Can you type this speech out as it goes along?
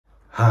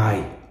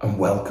Hi and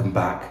welcome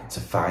back to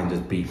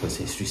Findersbeepers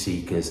History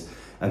Seekers,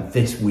 and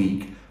this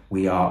week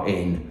we are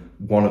in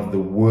one of the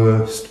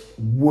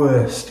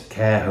worst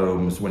care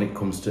homes when it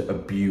comes to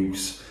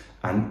abuse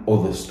and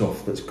other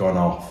stuff that's gone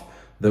off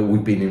that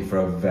we've been in for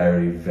a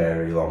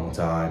very long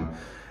time.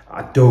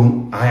 I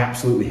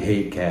absolutely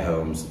hate care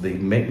homes. They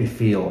make me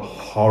feel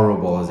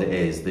horrible as it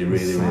is. They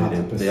really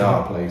do. They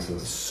are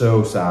places.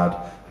 So sad,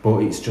 but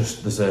it's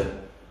just there's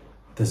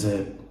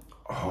a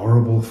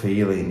horrible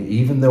feeling,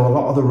 even though a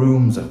lot of the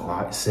rooms are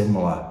quite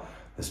similar.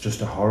 There's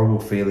just a horrible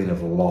feeling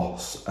of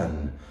loss,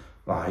 and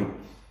like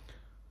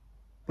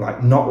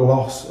not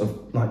loss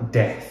of like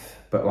death,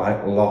 but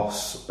like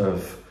loss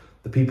of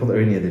the people that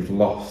are in here. They've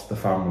lost the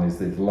families,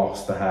 they've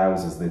lost the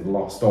houses, they've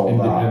lost all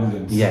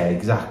that. Yeah,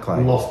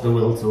 exactly. Lost the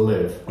will to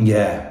live.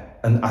 Yeah,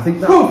 and I think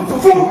that. Oh,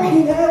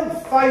 fucking hell!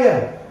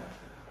 Fire!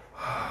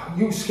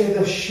 You scared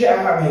the shit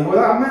out of me. Was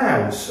that a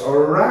mouse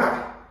or a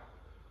rat?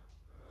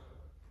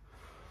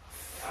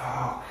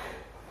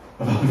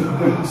 I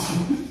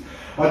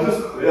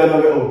just had a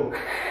little,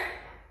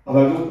 and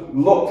I just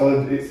looked,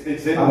 and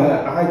it's in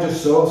there. I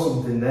just saw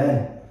something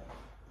there.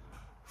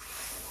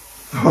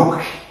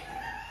 Fuck.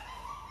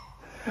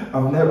 I've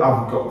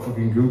got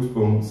fucking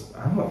goosebumps.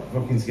 I'm not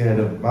fucking scared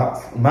of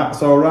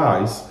Matt's or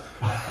rice.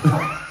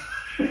 I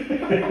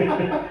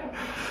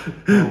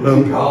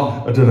don't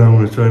know, I'm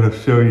going to try to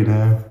show you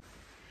now.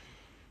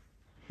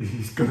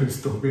 He's going to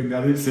stop in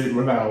there, I didn't see it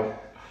run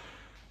out.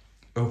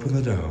 Open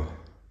the door.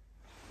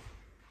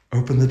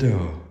 Open the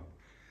door.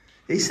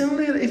 If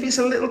it's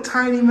a little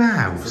tiny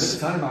mouse.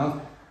 It's a little tiny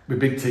mouse with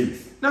big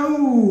teeth.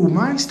 No,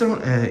 mice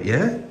don't hurt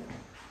you.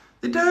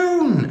 They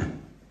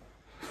don't.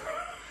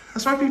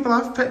 That's why people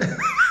have pets.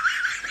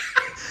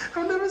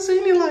 I've never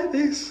seen you like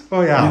this.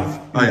 Oh, yeah.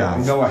 I have.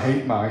 You know I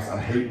hate mice and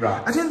I hate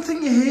rats. I didn't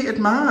think you hated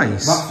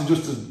mice. Rats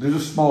are they're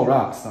just small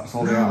rats, that's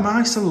all they are.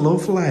 Mice are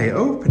lovely.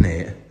 Open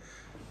it.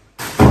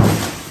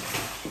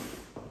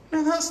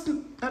 No,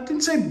 I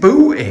didn't say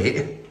boot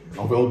it.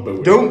 I will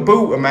boot it. Don't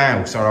boot a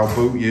mouse or I'll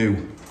boot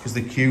you, because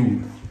they're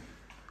cute.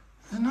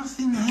 There's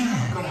nothing there.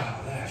 I've got out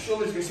of there.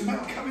 Surely there's a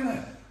metal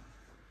cabinet.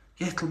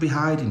 Yeah, it'll be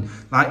hiding.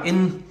 Like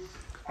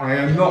I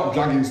am not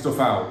dragging stuff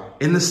out.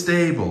 In the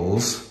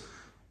stables,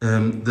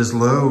 there's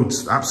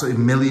loads,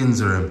 absolutely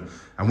millions of them.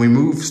 And we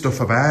move stuff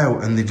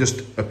about and they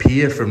just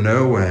appear from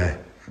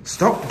nowhere.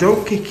 Stop,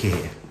 don't kick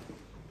it.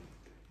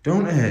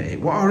 Don't hurt it.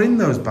 What are in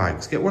those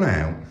bags? Get one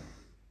out.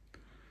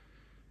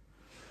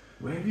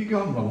 Where have you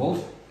gone,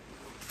 Ronald?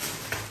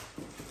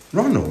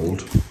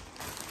 Ronald?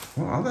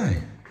 What are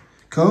they?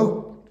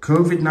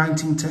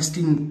 COVID-19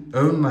 testing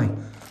only.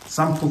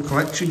 Sample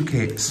collection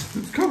kits.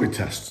 It's COVID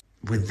tests.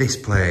 With this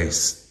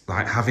place,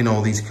 like having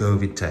all these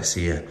COVID tests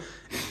here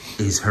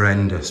is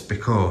horrendous,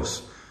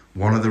 because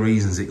one of the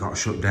reasons it got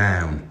shut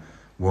down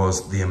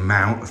was the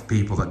amount of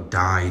people that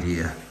died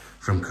here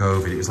from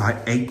COVID. It was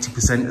like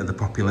 80% of the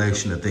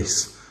population of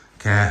this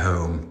care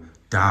home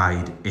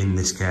died in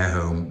this care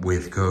home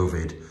with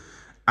COVID.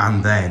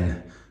 And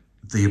then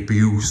the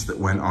abuse that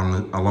went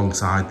on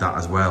alongside that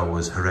as well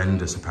was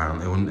horrendous,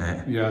 apparently, wasn't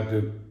it? Yeah,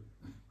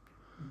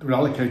 they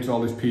allocated all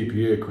this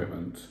PPE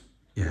equipment.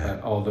 Yeah.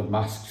 All the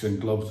masks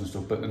and gloves and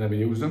stuff, but they never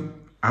use them.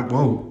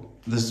 Well,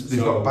 they've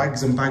got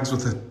bags and bags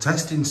with the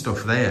testing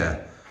stuff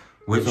there.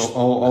 Which so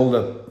all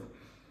the,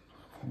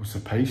 what's the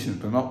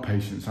patients? They're not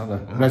patients, are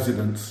they?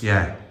 Residents.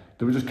 Yeah.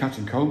 They were just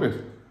catching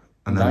COVID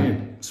and then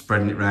dying.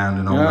 Spreading it round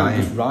and all that.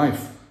 Yeah, just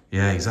rife.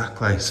 Yeah,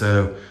 exactly.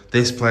 So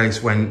this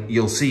place, when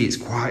you'll see, it's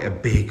quite a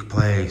big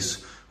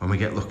place when we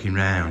get looking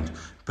round,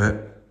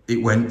 but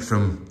it went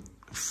from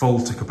full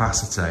to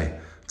capacity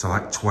to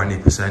like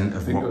 20%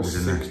 of what was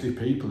in there. 60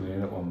 people in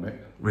here at one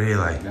bit.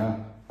 Really? Yeah.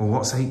 Well,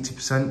 what's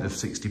 80% of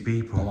 60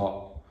 people? A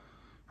lot.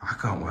 I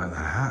can't work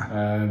that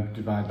out.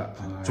 Divide that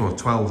by... So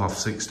 12 off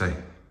 60.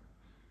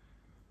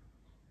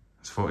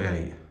 It's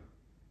 48.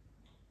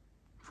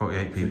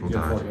 48 people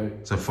died.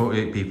 48. So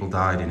 48 people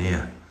died in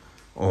here,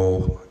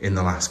 all in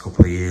the last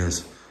couple of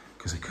years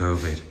because of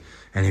COVID.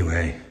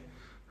 Anyway,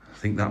 I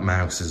think that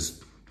mouse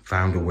has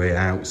found a way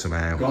out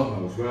somehow. God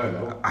knows where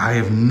though. I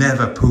have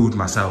never pooed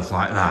myself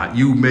like that.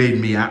 You made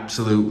me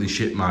absolutely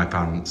shit my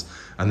pants.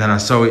 And then I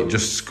saw it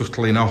just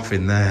scuttling off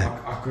in there.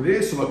 I could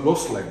hear something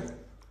rustling.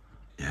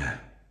 Yeah.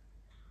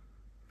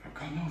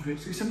 God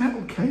knows, it's a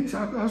metal case.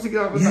 How's it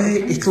get out of a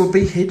metal case? It'll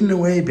be hidden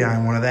away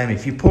behind one of them.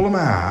 If you pull them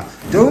out,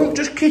 don't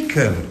just kick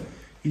them.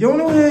 You don't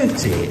want to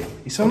hurt it.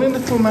 It's only a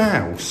little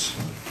mouse.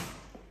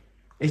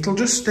 It'll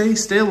just stay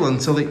still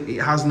until it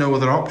has no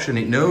other option.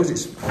 It knows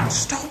it's...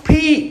 Stop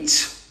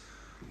it!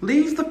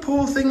 Leave the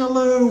poor thing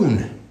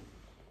alone.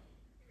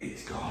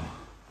 It's gone.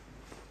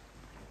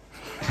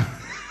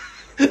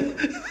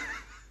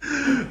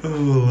 Oh,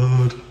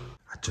 Lord.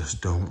 I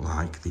just don't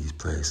like these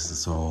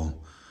places at all.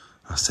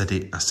 I say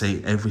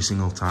it every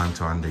single time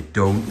to Andy.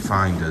 Don't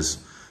find us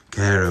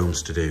care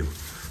homes to do.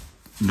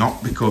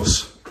 Not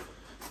because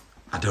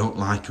I don't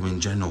like them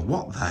in general.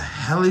 What the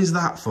hell is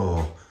that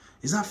for?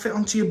 Is that fit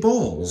onto your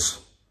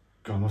balls?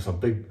 God, that's a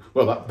big...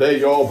 Well, they're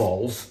your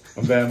balls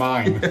and they're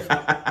mine.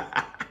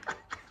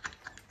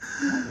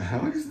 What the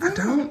hell is I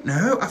don't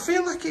know. I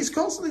feel like it's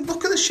got something.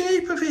 Look at the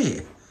shape of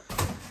it.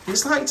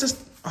 It's like to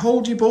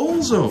hold your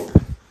balls up.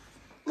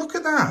 Look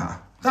at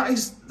that.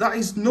 That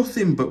is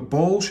nothing but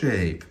ball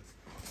shape.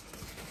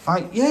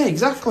 Like, yeah,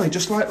 exactly.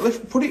 Just like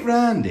put it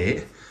round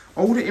it,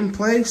 hold it in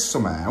place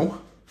somehow.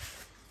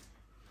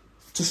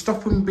 To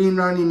stop them being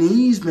round your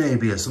knees,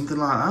 maybe, or something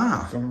like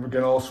that. Don't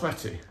get all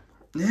sweaty.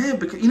 Yeah,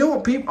 because you know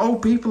what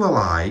old people are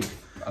like?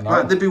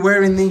 Like, they'd be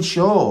wearing these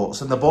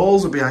shorts and the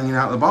balls would be hanging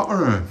out the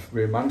bottom of them.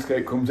 Where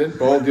Manscaped comes in,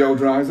 ball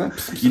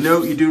deodorizer. You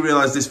know, you do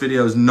realise this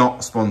video is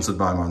not sponsored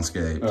by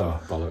Manscaped. Oh,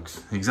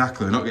 bollocks.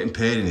 Exactly, we're not getting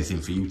paid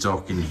anything for you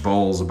talking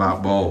balls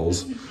about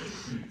balls.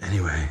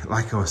 Anyway,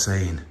 like I was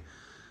saying,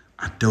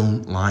 I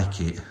don't like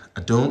it.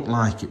 I don't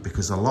like it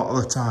because a lot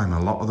of the time, a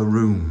lot of the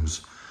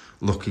rooms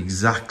look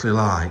exactly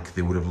like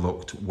they would have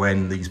looked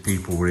when these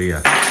people were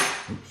here.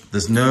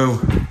 There's no,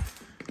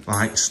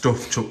 like,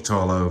 stuff chucked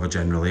all over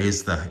generally,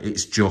 is there?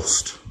 It's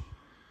just,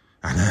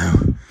 I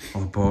know,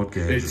 on board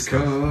games. It's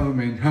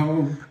coming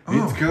home,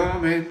 it's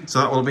coming. So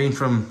that will have been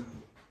from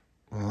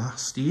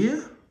last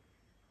year?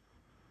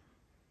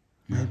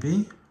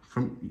 Maybe?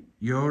 From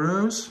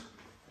Euros?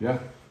 Yeah.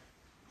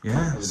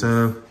 Yeah,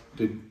 so...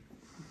 Didn't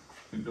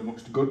do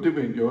much good, did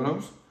we, in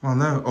Euros? Well,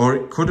 no, or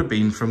it could have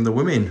been from the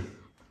women.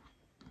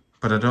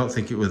 But I don't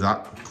think it was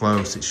that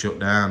close. It shut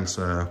down,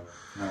 so...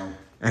 No.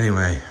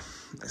 Anyway,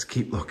 let's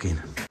keep looking.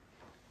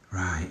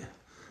 Right,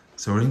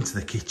 so we're into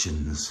the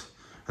kitchens.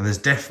 And there's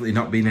definitely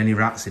not been any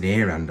rats in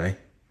here, Andy.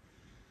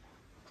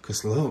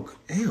 Because look,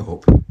 hey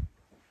up.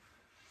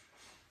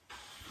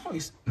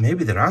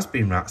 Maybe there has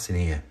been rats in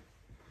here.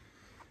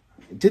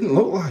 It didn't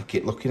look like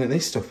it looking at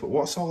this stuff, but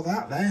what's all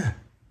that there?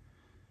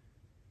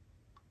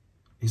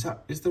 Is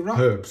the rat?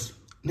 Herbs.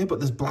 No, but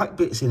there's black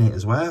bits in it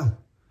as well.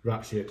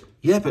 Rat shit.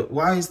 Yeah, but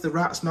why is the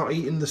rats not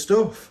eating the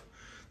stuff?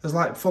 There's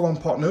like full-on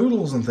pot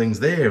noodles and things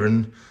there,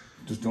 and...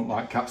 Just don't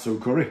like katsu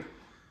curry.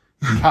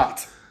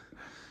 Cat.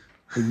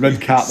 The red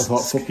cat, I thought,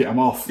 fuck it, I'm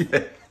off.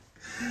 Yeah.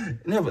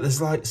 No, but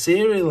there's like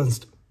cereal and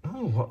stuff.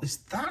 Oh, what is...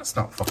 That's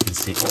not fucking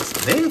sick.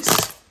 What's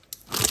this?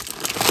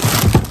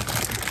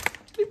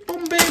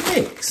 Bombay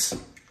mix?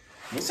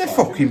 It's a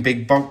fucking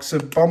big box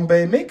of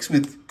Bombay mix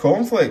with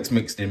cornflakes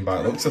mixed in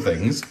by the looks of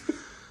things.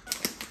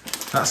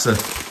 That's a...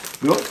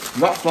 Look,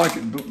 that's like,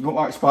 not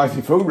like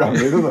spicy food around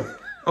here, does it?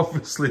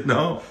 Obviously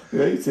not.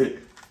 You eat it.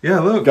 Yeah,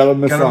 look. Garam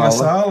masala. Garam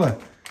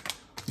masala.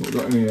 What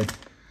got in here?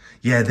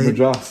 Yeah,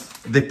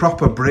 the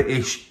proper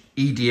British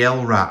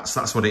EDL rats,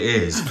 that's what it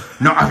is.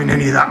 Not having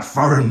any of that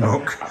foreign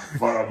muck.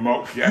 Foreign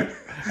muck, yeah.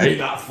 Ain't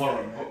that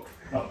foreign muck.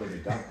 Not really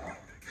done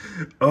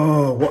that.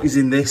 Oh, what is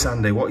in this,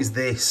 Andy? What is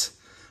this?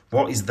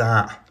 What is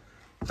that?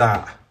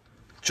 That.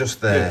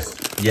 Just there. This.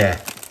 Yeah.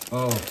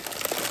 Oh.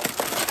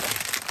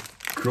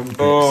 Crumpets.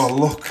 Oh,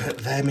 look at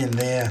them in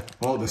there.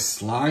 Oh, they're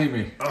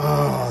slimy.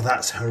 Oh,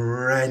 that's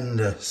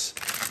horrendous.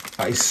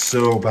 That is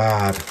so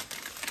bad.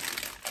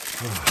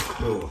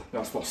 Oh,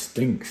 that's what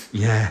stinks.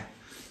 Yeah.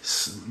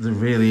 There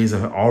really is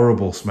a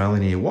horrible smell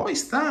in here. What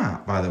is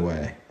that, by the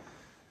way?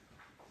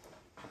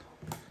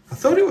 I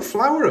thought it was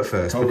flour at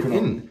first, Coconut. But it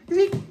didn't.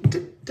 Is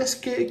it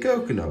desiccated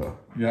coconut?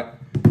 Yeah.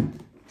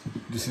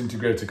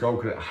 Disintegrated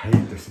coconut. I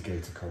hate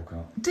desiccated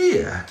coconut. Do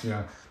you?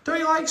 Yeah. Don't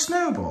you like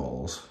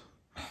snowballs?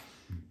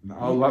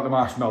 I like the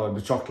marshmallow and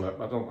the chocolate,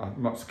 but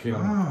I'm not so keen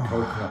on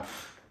coconut.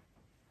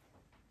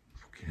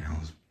 Fucking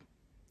hell.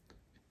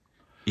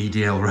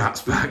 EDL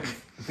rats back.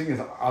 The thing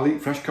is, I'll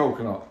eat fresh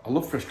coconut. I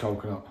love fresh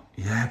coconut.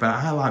 Yeah, but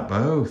I like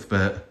both,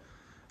 but...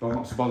 But I'm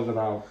not so bothered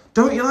about...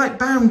 Don't you like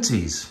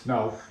Bounties?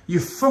 No. You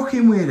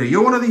fucking weirdo.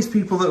 You're one of these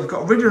people that have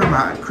got rid of them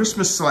out of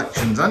Christmas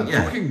selections, aren't you?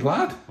 I'm fucking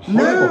glad.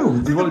 No.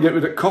 You want to get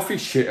rid of coffee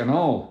shit and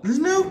all. There's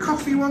no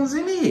coffee ones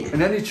in it.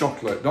 And any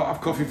chocolate. Don't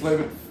have coffee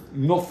flavoured.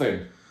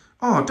 Nothing.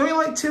 Oh, don't you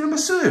like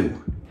tiramisu?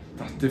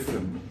 That's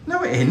different.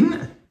 No, it isn't.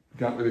 You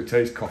can't really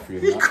taste coffee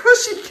in Of that.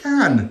 course you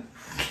can.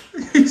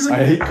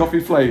 I hate coffee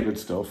flavoured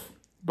stuff,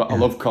 but I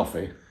love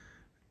coffee.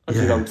 As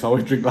you don't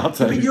always drink that.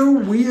 But you're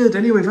weird.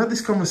 Anyway, we've had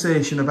this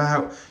conversation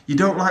about you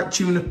don't like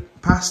tuna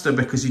pasta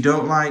because you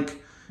don't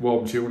like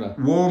warm tuna.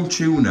 Warm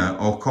tuna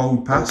or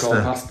cold pasta. Or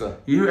cold pasta.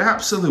 You're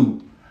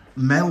absolute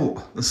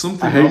melt. There's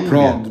something I wrong hate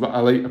prawns, with you. but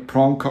I'll eat a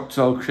prawn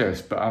cocktail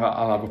crisp, but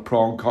I'll have a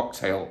prawn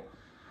cocktail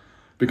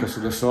because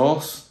of the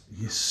sauce.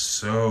 You're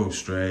so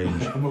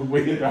strange. I'm a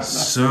weird right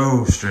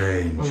So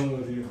strange. Oh,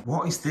 dear.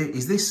 What is this?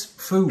 Is this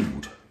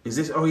food? Is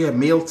this... Oh, yeah,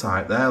 meal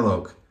type there,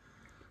 look.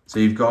 So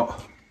you've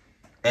got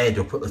Ed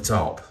up at the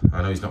top.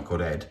 I know he's not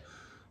called Ed.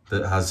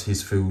 That has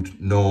his food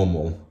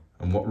normal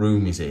and what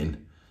room he's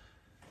in.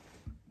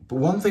 But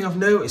one thing I've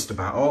noticed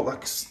about all...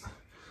 like,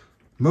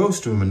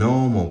 most of them are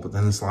normal, but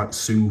then there's like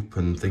soup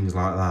and things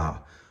like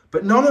that.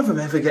 But none of them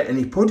ever get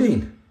any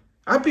pudding.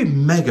 I'd be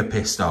mega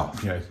pissed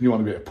off. Yeah, you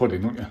want a bit of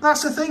pudding, don't you?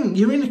 That's the thing.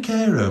 You're in a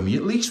care home. You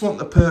at least want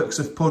the perks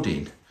of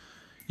pudding.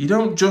 You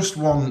don't just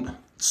want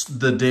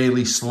the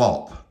daily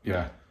slop.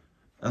 Yeah.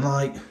 And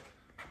like,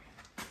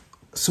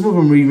 some of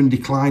them are even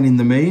declining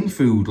the main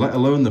food, let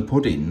alone the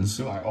puddings.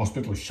 It's like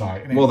hospital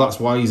shite, isn't it? Well, that's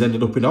why he's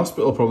ended up in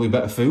hospital. Probably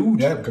better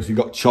food. Yeah, because he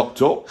got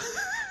chopped up.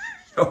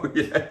 Oh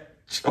yeah,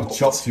 I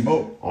chopped him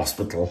up.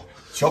 Hospital.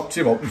 Chopped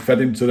him up and fed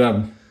him to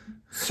them.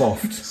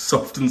 Soft.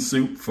 Soft and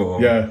soup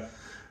form. Yeah.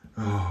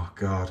 Oh,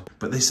 God.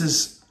 But this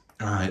is,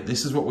 right,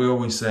 this is what we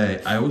always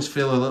say. I always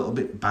feel a little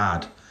bit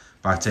bad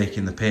by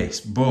taking the piss.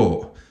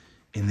 But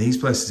in these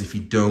places, if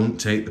you don't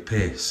take the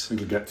piss,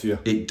 It'll get to you.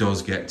 It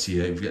does get to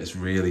you. It gets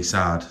really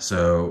sad.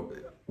 So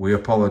we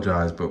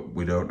apologise, but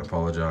we don't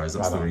apologise.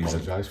 That's the reason.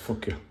 I apologise.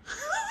 Fuck you.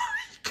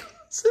 You can't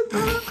say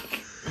that.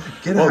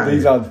 Get What out.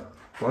 these had?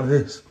 What are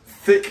this?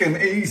 Thick and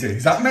easy.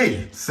 Is that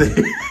me?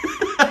 Thick.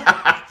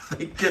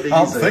 Thick and easy.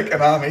 I'm thick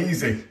and I'm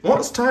easy.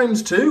 What's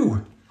times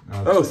 2?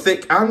 Oh,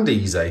 thick and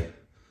easy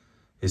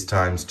is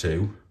times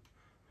 2.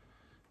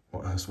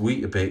 What else?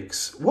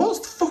 Weetabix.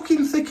 What's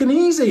fucking thick and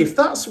easy? If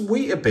that's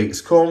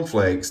Weetabix,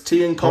 cornflakes,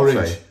 tea and coffee.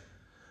 Porridge.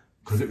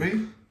 Could it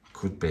be?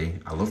 Could be.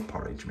 I love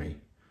porridge, me.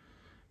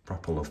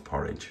 Proper love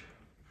porridge.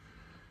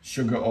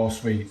 Sugar or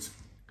sweet?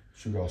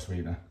 Sugar or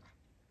sweetener?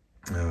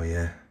 Oh,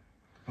 yeah.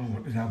 Oh,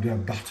 what did I have? They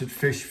had battered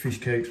fish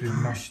cakes with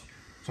mashed,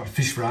 sort of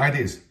fish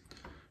Fridays.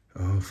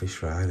 Oh, Fish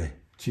Friday.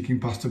 Chicken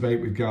pasta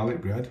baked with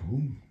garlic bread.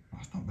 Ooh,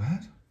 that's not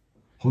bad.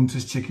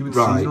 Hunter's chicken with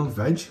Right. seasonal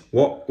veg.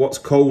 What's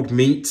cold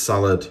meat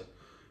salad?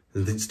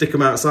 They stick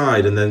them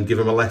outside and then give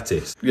them a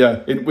lettuce.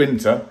 Yeah, in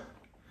winter,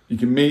 you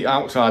can meet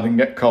outside and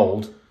get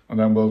cold, and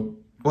then we'll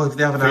Well, if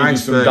they have an feed you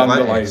some iceberg lettuce,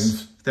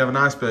 dandelions. if they have an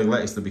iceberg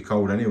lettuce, they'll be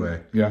cold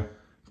anyway. Yeah.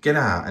 Get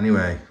out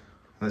anyway.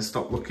 Let's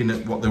stop looking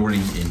at what they were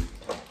eating.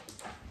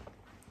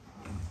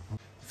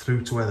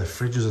 Through to where the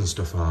fridges and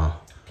stuff are.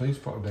 Please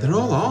put them down. They're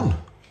all on.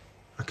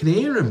 I can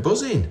hear them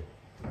buzzing.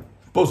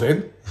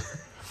 Buzzing?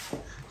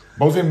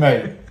 Buzzing,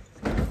 mate.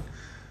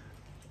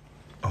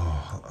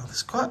 Oh,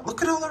 there's quite.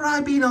 Look at all the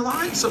Ribena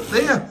lights up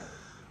there.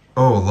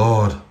 Oh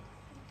Lord,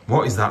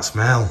 what is that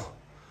smell?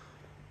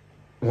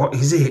 What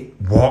is it?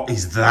 What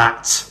is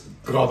that?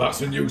 God,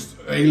 that's a new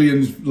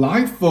alien's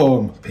life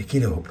form. Pick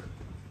it up.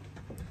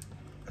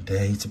 I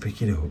dare you to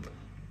pick it up.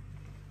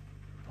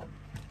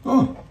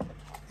 Oh,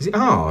 Is it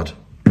hard?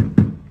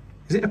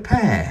 Is it a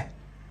pear?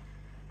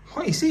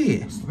 What is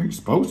it? I think it's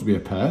supposed to be a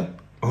pear.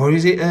 Or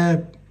is it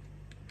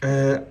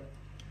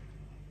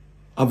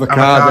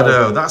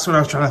Avocado. That's what I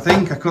was trying to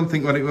think. I couldn't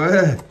think what it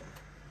were.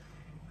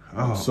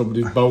 Oh,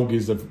 Somebody's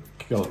bogies have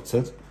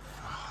collected.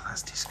 oh,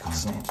 that's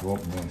disgusting. Not to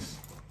open this.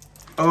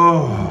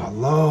 Oh,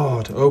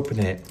 Lord. Open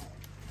it.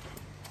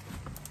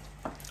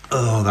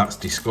 Oh, that's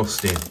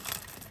disgusting.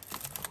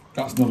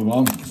 That's another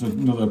one. It's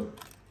another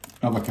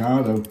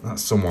avocado.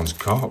 That's someone's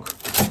cock.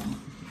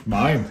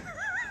 Mine.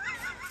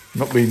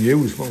 Not being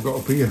used. What I've got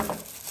up here.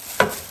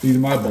 These are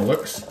my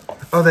bollocks.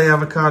 Oh, they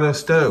avocado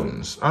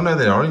stones. Oh, no,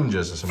 they're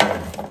oranges or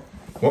something.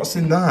 What's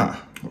in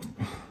that?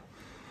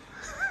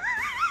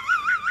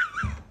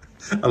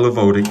 I love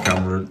holding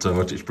camera so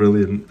much. It's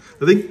brilliant.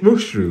 Are they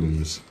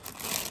mushrooms?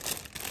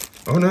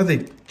 Oh, no,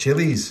 they're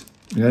chilies.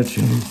 Yeah,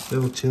 cheese.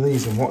 Little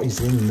chilies. And what is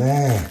in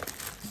there?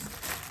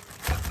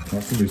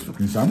 That's some of these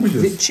fucking Is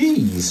sandwiches. it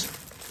cheese?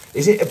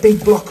 Is it a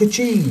big block of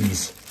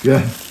cheese?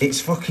 Yeah.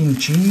 It's fucking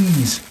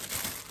cheese.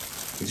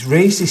 It's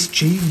racist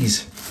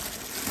cheese.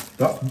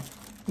 That's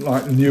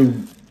like a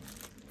new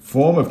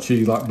form of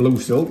cheese, like blue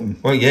Stilton.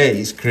 Well, yeah,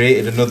 it's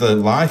created another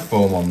life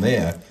form on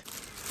there.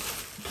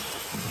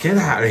 Get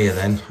out of here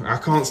then. I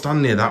can't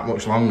stand near that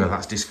much longer.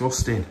 That's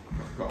disgusting.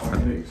 Got all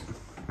these.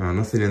 Oh,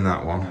 nothing in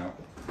that one. Yeah.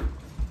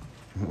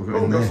 What have we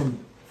got in got there?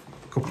 some.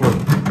 A couple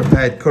of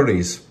prepared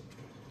curries.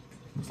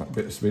 It's like a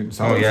bit of sweet and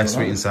sour. Oh, yeah,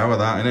 sweet and sour,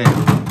 that,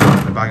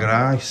 innit? A bag of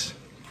rice.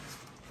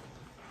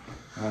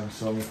 And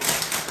some.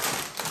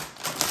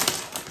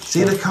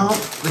 See, there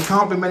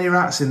can't be many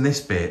rats in this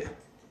bit.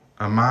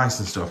 And mice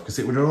and stuff, because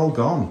it would have all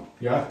gone.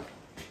 Yeah.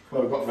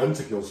 Well, we've got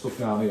ventricle stuff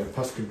down here,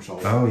 pest control.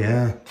 Oh,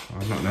 yeah.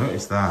 I've not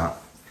noticed that.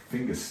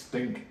 Fingers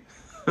stink.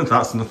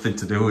 That's nothing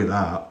to do with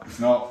that. It's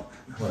not.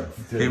 Well,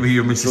 It was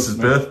your missus's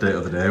birthday the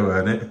other day,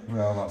 weren't it?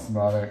 Well, that's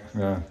about it.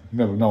 Yeah. You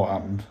never know what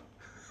happened.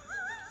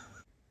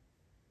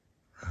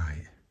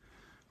 Right.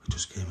 We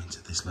just came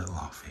into this little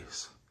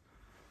office.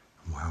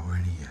 And while we're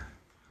in here,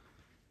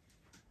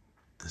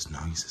 there's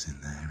noises in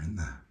there, isn't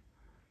there?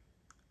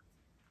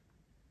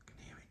 I can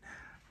hear it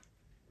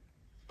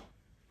now.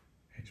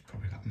 It's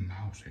probably that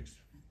mouse. It's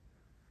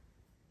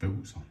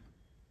boots on.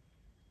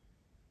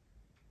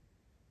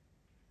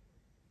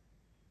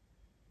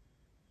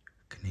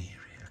 I can hear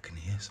it. I can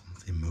hear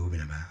something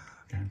moving about.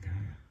 Can you?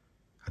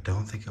 I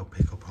don't think it'll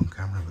pick up on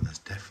camera, but there's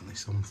definitely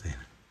something.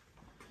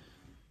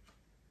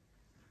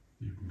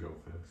 You can go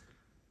first.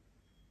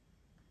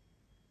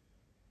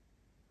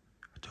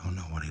 I don't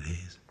know what it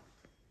is.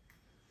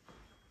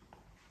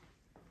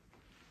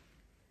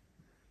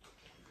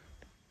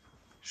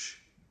 Shh.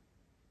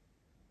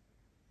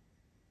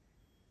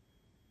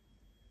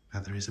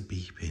 Now there is a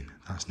beeping.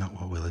 That's not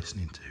what we're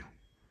listening to.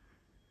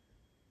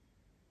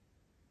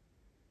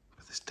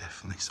 But there's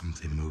definitely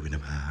something moving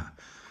about.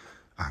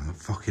 I'm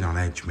fucking on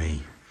edge,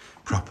 me.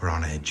 Proper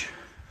on edge.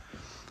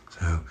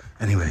 So,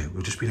 anyway,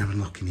 we've just been having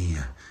a look in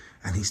here.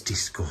 And it's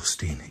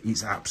disgusting.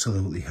 It's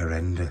absolutely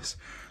horrendous.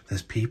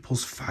 There's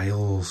people's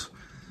files.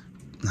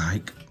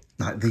 Like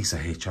these are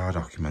HR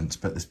documents,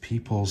 but there's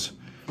people's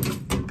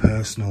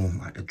personal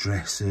like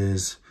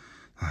addresses,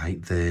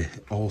 like the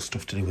all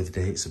stuff to do with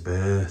dates of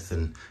birth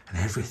and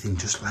everything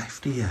just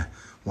left here.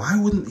 Why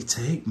wouldn't they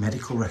take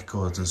medical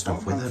records and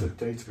stuff with them?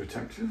 Data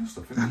protection and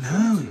stuff. I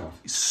know,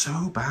 it's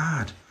so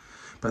bad.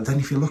 But then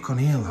if you look on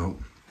here, look,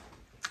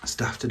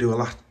 staff to do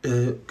a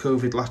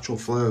COVID lateral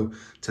flow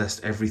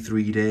test every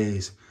 3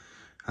 days,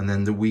 and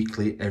then the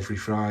weekly every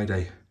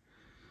Friday.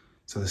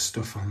 So there's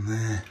stuff on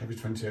there. Every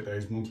 28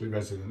 days, monthly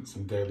residents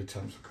and daily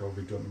temps for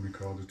COVID done and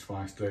recorded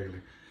twice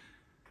daily.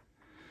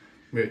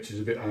 Which is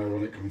a bit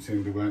ironic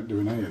considering they weren't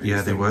doing any of these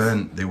things.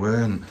 They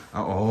weren't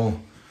at all.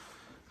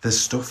 There's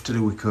stuff to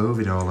do with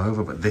COVID all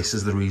over, but this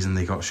is the reason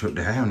they got shut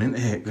down, isn't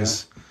it?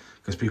 Because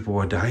people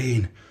were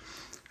dying.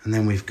 And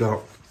then we've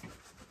got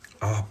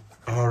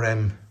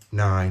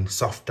RM9,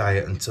 soft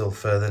diet until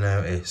further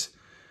notice.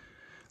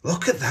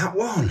 Look at that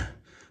one.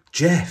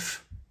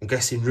 Jeff, I'm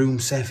guessing room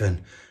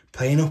 7,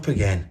 playing up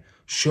again.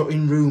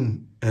 Shutting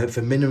room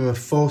for minimum of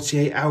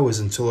 48 hours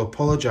until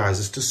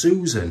apologises to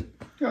Susan.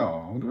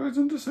 Oh, where's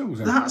under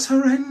Susan? That's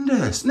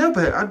horrendous. No,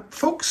 but I'd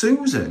fuck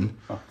Susan.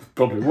 I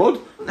probably would.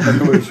 I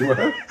know who she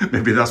were.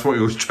 Maybe that's what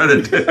he was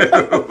trying to do.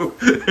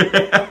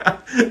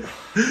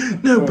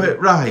 No, but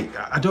right,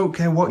 I don't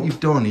care what you've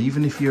done,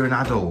 even if you're an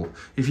adult.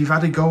 If you've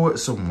had a go at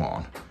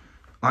someone,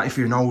 like if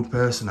you're an old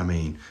person, I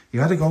mean,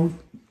 you had a go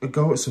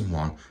at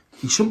someone,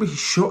 you shouldn't be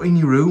shut in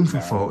your room for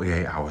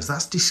 48 hours.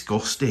 That's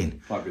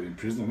disgusting. Like being in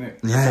prison, isn't it?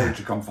 Yeah.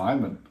 Solitary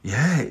confinement.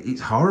 Yeah,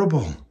 it's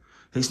horrible.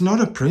 It's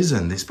not a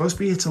prison. They're supposed to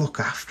be here to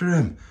look after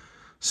him.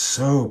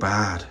 So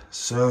bad.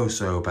 So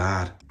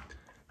bad.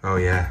 Oh,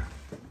 yeah.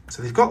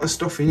 So they've got the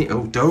stuff in it.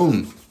 Oh,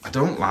 I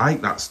don't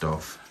like that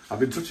stuff. I've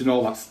been touching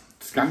all that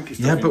skanky stuff.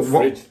 Yeah, but in the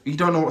fridge. You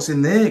don't know what's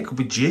in there. It could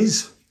be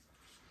jizz.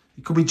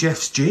 It could be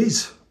Jeff's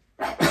jizz.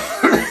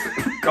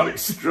 God,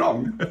 it's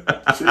strong.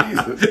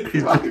 Jesus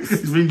Christ.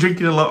 He's been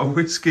drinking a lot of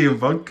whiskey and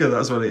vodka,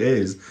 that's what it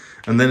is.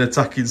 And then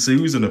attacking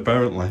Susan,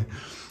 apparently.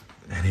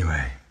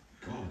 Anyway.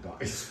 God,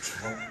 that is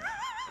strong.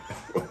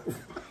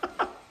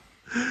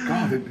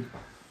 God, it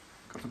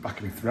got the back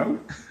of my throat.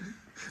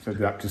 Said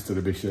the actress to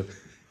the bishop.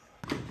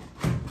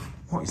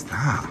 What is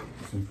that?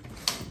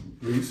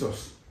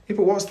 Resus. Yeah,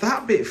 but what's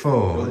that bit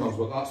for? God knows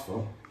what that's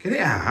for. Get it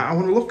out. I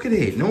want to look at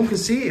it. No one can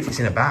see it if it's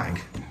in a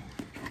bag.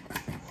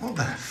 What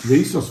the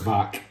Resus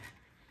vac.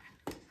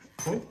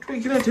 What are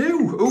you going to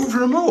do? Hoover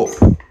them up?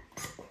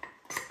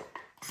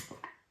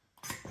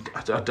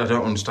 I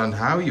don't understand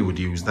how you would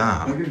use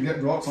that. You're going to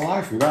get brought to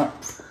life with that.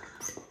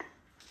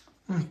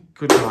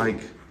 Could like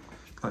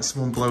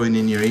someone blowing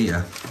in your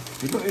ear.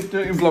 You don't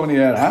even blow any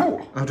air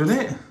out. Oh, done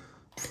it?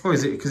 Oh,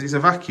 is it because it's a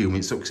vacuum,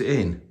 it sucks it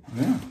in?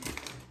 Yeah.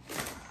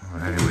 Oh,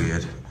 very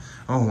weird.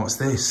 Oh, what's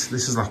this?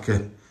 This is like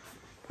a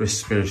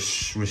respirator.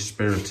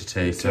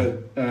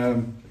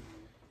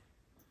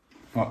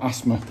 For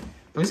asthma.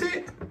 Oh, is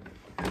it?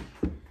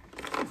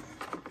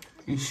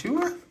 You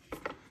sure?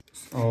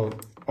 Or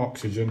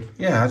oxygen.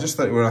 Yeah, I just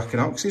thought it were like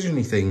an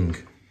oxygen-y thing.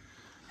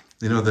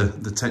 You know,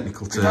 the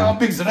technical term. How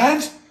big's an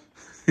head?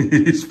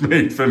 It's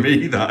made for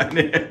me, that,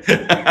 isn't it?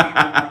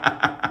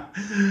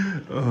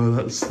 Oh,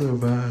 that's so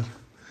bad.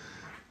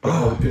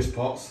 Oh, piss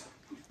pots.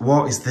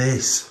 What is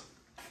this?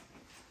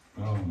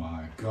 Oh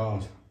my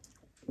God.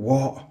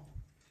 What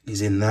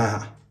is in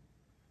that?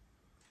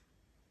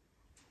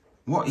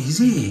 What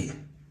is it?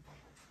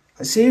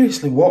 Like,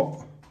 seriously,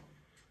 what?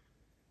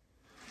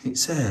 It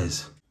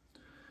says,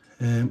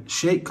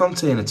 shake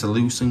container to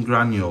loosen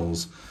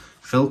granules.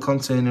 Fill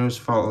container as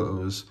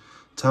follows.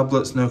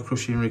 Tablets, no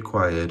crushing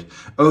required.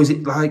 Oh, is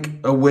it like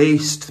a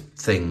waste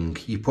thing?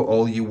 You put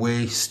all your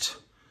waste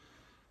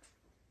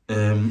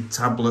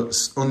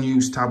tablets,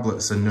 unused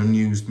tablets and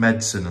unused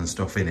medicine and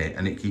stuff in it,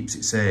 and it keeps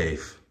it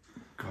safe.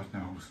 God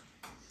knows.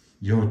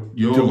 You're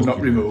Do not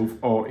remove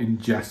or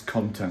ingest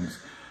contents.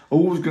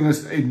 Always gonna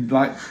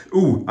like.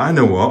 Ooh, I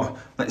know what.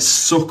 Let's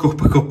suck up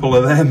a couple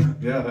of them.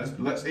 Yeah,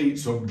 let's eat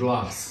some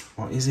glass.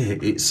 What is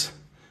it? It's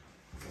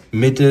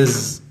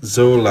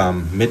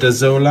midazolam.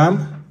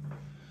 Midazolam?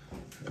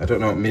 I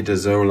don't know what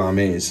midazolam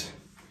is.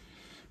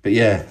 But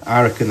yeah,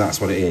 I reckon that's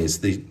what it is.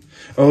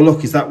 Oh,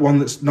 look, is that one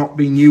that's not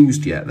been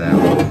used yet there?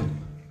 Look,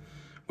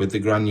 with the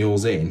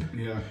granules in.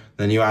 Yeah.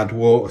 Then you add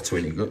water to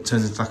it, it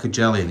turns into like a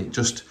jelly, and it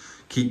just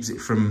keeps it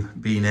from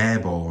being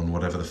airborne,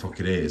 whatever the fuck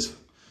it is.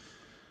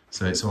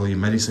 So it's all your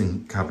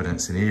medicine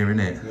cabinets in here,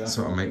 innit? Yeah.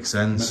 Sort of makes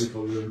sense.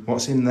 Medical room.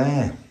 What's in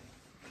there?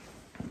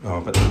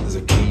 Oh, but there's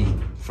a key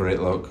for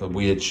it, look. A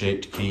weird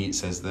shaped key, it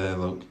says there,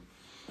 look.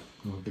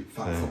 Oh, a big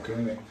fat fucker,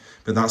 isn't it?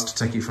 But that's to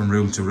take it from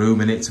room to room,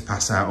 innit? To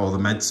pass out all the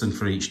medicine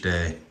for each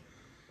day.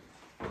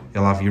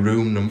 You'll have your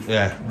room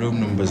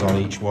numbers on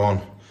each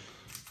one.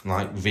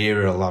 Like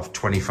Vera will have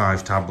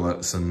 25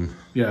 tablets and...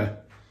 Yeah.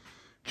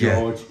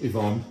 George, yeah.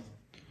 Yvonne.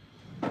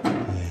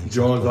 Yeah,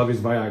 George will have his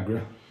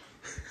Viagra.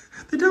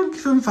 They don't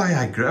give them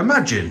Viagra,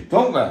 imagine.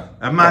 Don't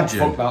they? Imagine.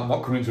 Oh, fuck that, I'm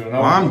not coming into an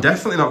home. Well, I'm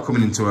definitely not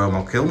coming into a home,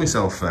 I'll kill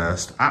myself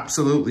first.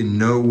 Absolutely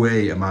no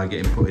way am I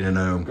getting put in an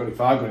home. God, if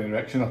I got an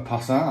erection, I'd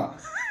pass out.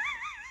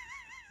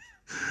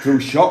 Through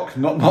shock,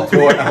 not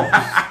through what else.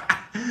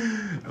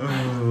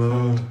 Oh,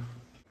 Lord.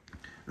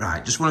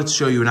 Right, just wanted to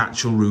show you an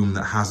actual room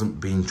that hasn't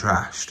been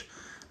trashed.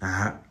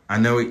 I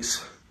know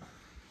it's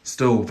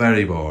still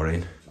very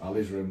boring. It's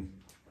Ali's room.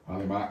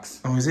 Ali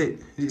Max. Oh, is it?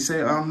 Did it say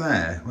it on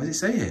there? Where does it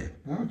say it?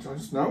 No,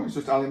 it's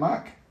just Ali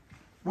Mac.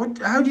 What?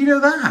 How do you know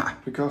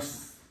that?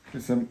 Because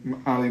it's a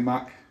Ali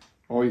Mac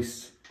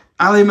hoist.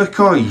 Ali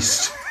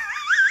McCoist.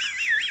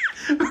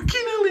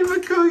 Fucking Ali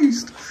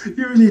McCoist.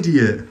 You're an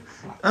idiot.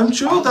 I'm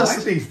sure I that's...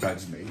 like these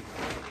beds, me.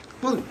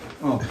 Well,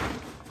 oh,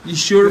 you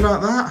sure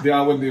about that? they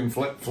are when they're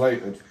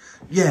inflated.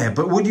 Yeah,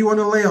 but would you want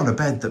to lay on a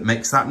bed that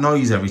makes that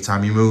noise every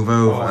time you move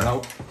over? Oh,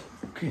 no.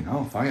 Fucking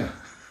hell, fire.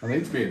 I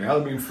need to be in there.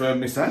 I've been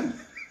firmly sent.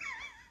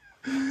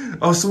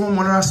 Oh,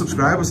 one of our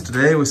subscribers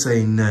today was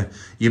saying,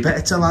 you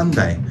better tell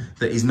Andy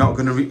that he's not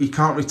going to, he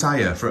can't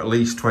retire for at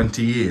least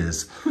 20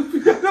 years.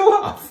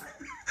 Laugh.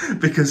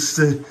 Because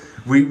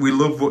we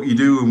love what you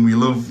do and we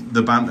love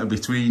the banter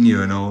between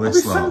you and all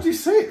this lot. I'll be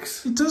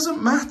 76. It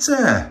doesn't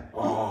matter.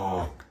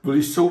 Oh, but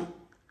he's so...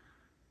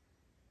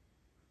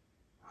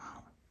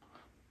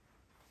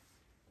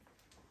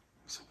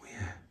 It's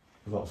weird.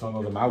 I've got some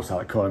other mouse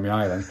out calling me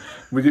eye then.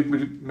 Would it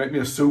make me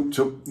a souped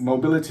up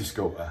mobility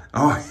scooter?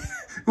 Oh,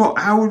 what?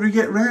 How would we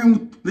get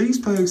round these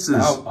places?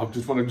 No, I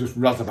just want to just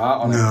rat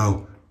about on it.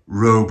 No,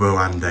 Robo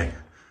Andy.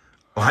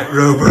 Like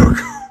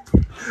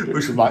Robocop.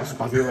 We should like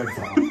spazzy legs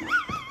out.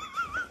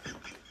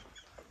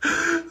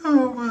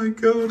 Oh my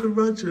God,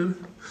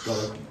 imagine.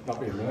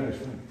 That'd be hilarious,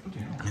 wouldn't it? Bloody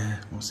hell. Yeah,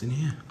 what's in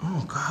here?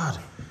 Oh God,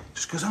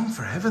 just goes on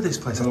forever, this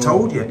place. I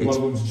told you, it's one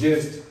of them's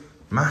jizzed.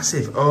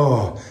 massive.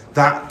 Oh,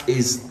 that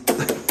is,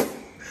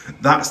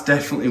 that's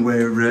definitely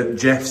where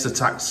Jeff's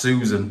attacked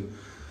Susan.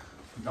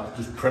 That's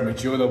just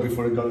premature though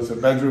before he got us a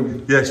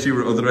bedroom. Yeah, she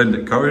were at the other end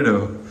of the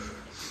corridor.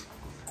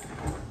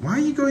 Why are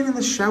you going in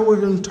the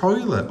shower and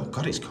toilet? Oh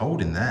God, it's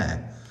cold in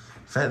there.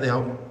 In fact, they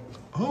all...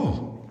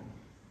 Oh.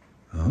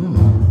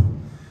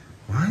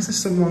 Why is there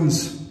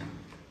someone's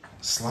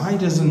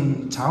sliders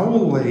and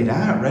towel laid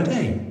out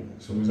ready?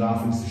 Someone's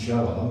half into the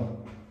shower.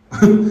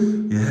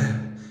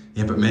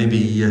 Yeah, but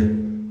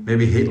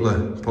maybe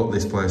Hitler put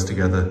this place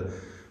together,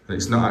 and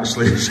it's not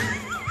actually.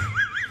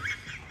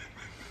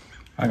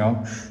 Hang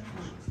on.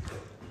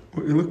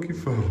 What are you looking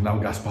for? No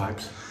gas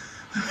pipes.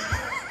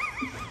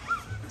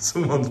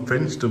 Someone's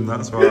pinched them.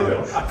 That's why.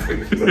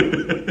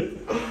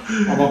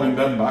 I'm having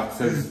them back.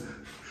 Says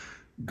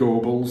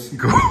Goebbels.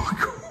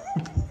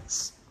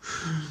 Goebbels.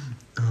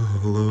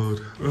 Oh Lord.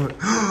 Right.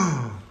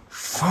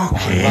 Fucking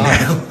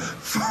hell.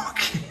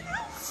 Fucking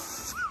hell.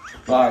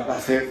 Right,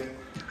 that's it.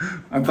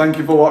 And thank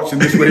you for watching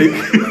this week.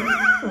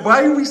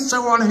 Why are we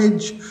so on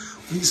edge?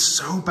 It's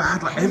so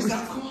bad. Like How does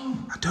that come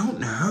on? I don't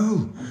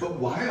know. But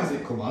why has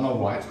it come on? I know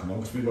why it's come on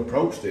because we've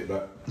approached it,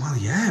 but Well,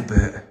 yeah,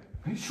 but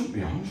it shouldn't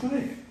be on, should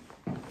it?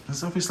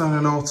 it's obviously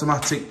an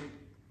automatic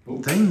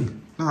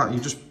thing. No, like you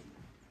just.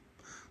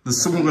 There's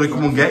someone going to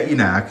come and get you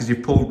now because you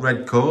pulled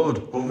red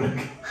cord.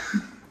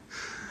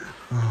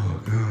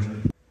 Oh God.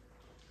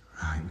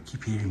 Right, we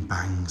keep hearing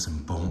bangs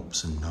and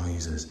bumps and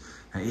noises.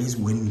 It is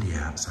windy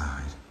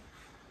outside,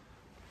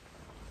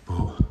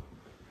 but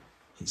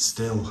it's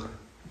still.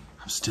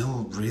 I'm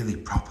still really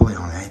properly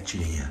on edge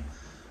here.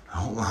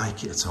 I don't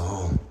like it at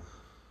all.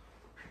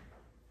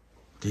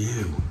 Do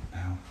you?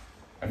 No.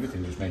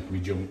 Everything just making me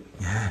jump.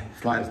 Yeah.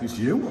 It's like, is this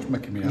you? What's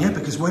making me Yeah,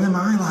 because when am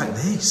I like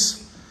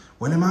this?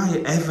 When am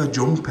I ever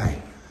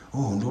jumpy?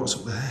 Oh, I wonder what's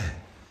up there.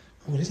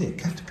 Oh, what is it? A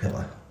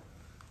caterpillar?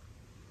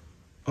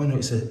 Oh no,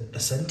 it's a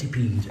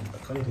centipede. I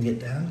can't even get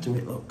down to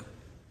it, look.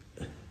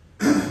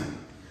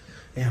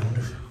 Yeah, I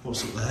wonder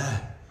what's up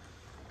there.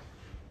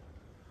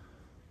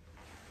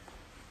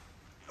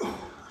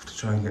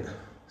 Try and get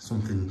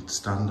something to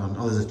stand on.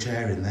 Oh, there's a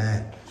chair in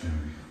there.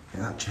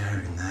 Get that chair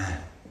in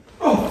there.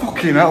 Oh,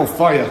 fucking hell,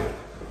 fire.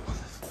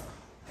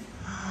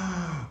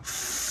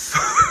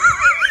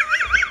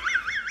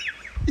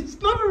 It's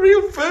not a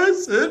real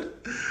person.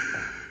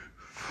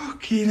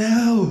 Fucking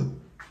hell.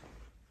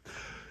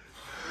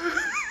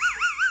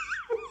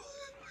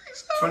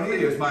 20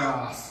 years, my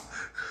ass.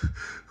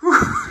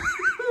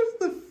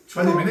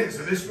 20 minutes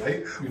at this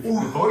rate.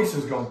 My voice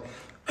has gone.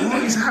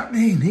 What is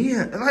happening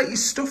here? Like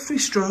he's stuffed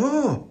with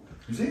straw.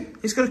 Is he?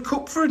 He's got a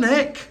cup for a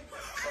neck.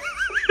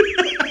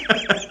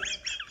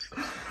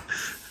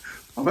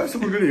 I bet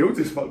someone's going to use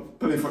this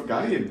penny-foot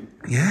guy in.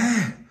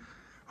 Yeah.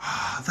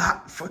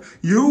 Oh,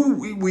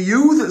 were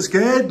you that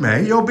scared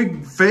me? Your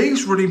big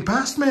face running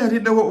past me. I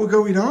didn't know what was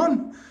going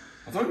on.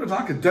 I thought it was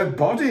like a dead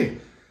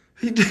body.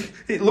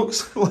 It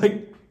looks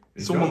like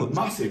someone got a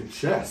massive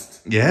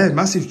chest. Yeah,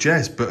 massive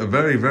chest, but a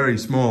very, very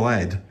small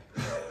head.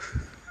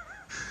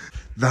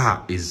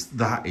 That is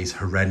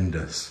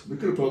horrendous. We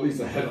could have put at least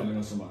a head on him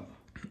or something.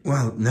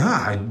 Well, no,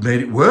 I made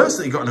it worse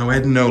that he got no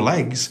head and no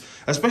legs.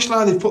 Especially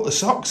how they've put the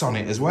socks on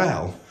it as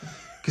well.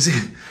 Because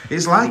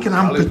it's like an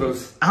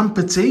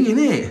amputee,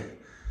 innit?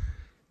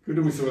 Could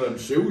have been some of them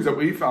shoes that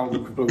we found a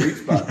couple of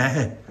weeks back.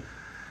 Yeah.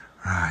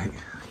 Right,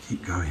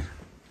 keep going.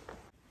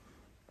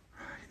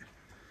 Right.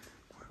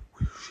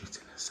 We're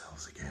shitting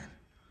ourselves again.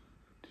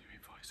 Do you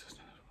hear voices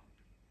now?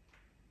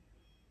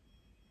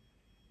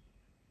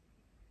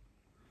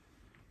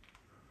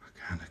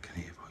 I kind of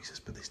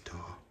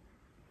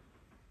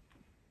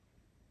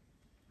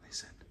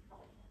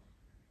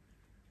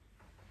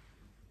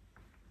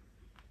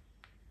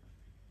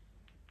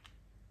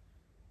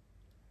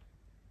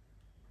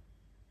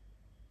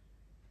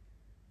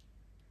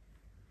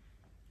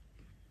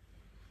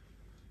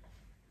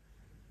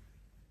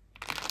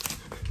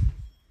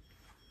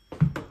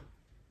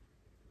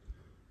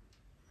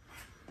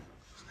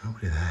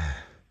nobody there.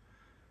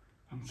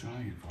 I'm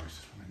trying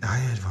voices. I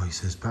heard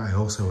voices, but I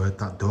also heard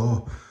that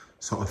door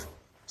sort of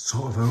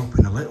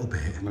open a little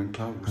bit. And then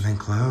close. And then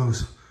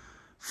close.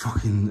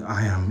 Fucking,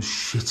 I am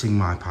shitting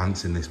my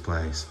pants in this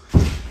place.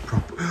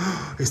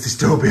 Is this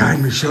door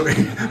behind me shutting?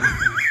 The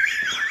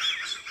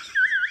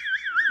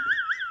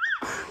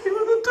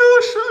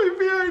door shutting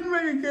behind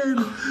me again.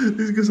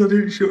 It's because I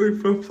didn't shut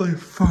it properly.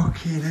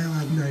 Fucking hell,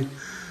 hadn't I?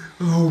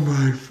 Oh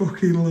my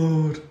fucking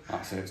lord.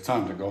 That's it, it's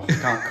time to go. I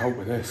can't cope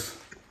with this.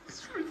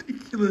 It's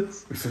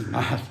ridiculous. This is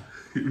mad.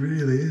 It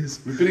really is.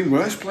 We've been in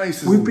worse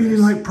places. We've been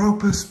in like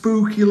proper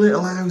spooky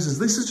little houses.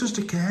 This is just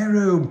a care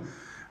home.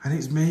 And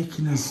it's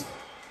making us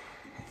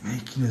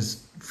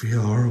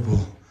feel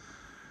horrible.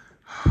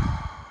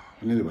 I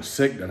knew they were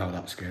sick, they're not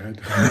that scared.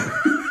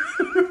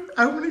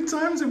 How many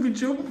times have we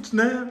jumped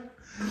now?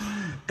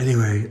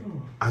 Anyway,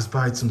 I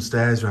spied some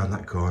stairs around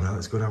that corner.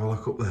 Let's go and have a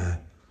look up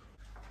there.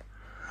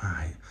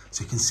 Right,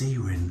 so you can see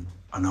we're in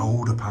an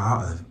older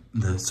part of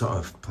the sort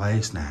of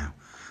place now.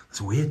 There's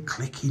a weird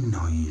clicking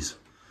noise.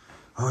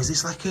 Oh, is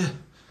this like a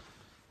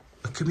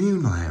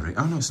communal area?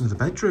 Oh no, it's another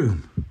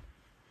bedroom.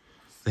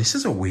 This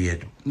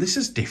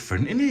is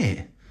different, isn't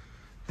it?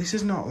 This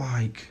is not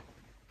like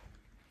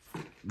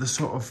the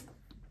sort of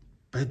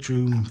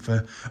bedroom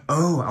for...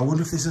 Oh, I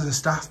wonder if this is a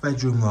staff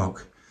bedroom,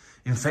 look.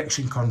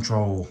 Infection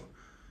control.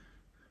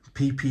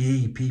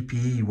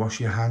 PPE, wash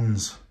your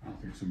hands. I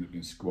think somebody's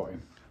been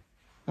squatting.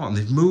 What, and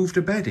they've moved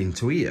a bed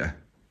into here?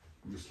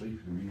 I'm just sleeping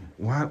in here.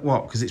 Why,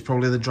 what, because it's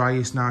probably the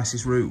driest,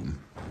 nicest room?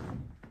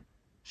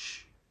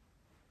 Shh.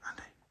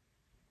 Andy. I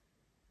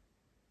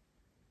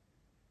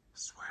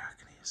swear I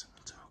can hear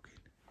someone talking.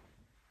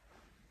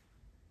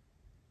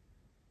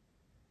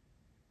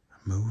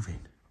 I'm moving.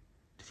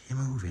 Did you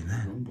hear moving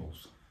there?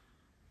 Rumbles.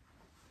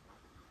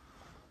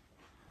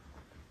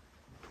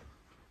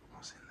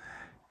 What's in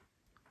there?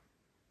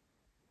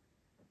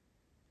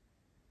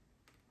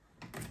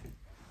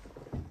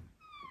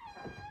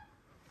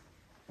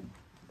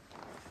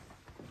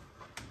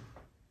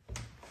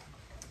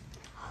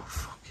 Oh,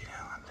 fucking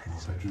hell, Andy.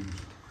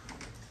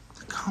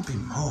 There can't be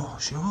more,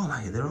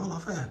 surely. They're all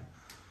over.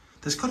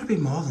 There's got to be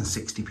more than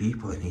 60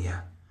 people in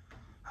here.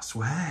 I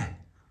swear.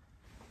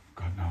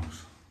 God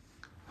knows.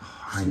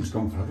 It's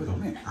gone forever,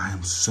 doesn't it? I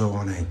am so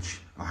on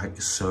edge.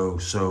 Like, so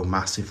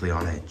massively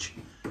on edge.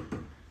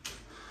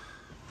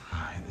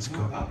 Right, let's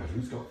go. That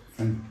bedroom's got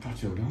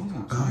patio doors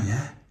outside. Oh,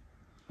 yeah.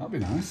 That'd be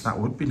nice. That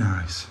would be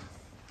nice.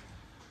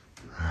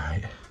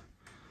 Right.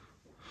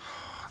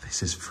 Oh,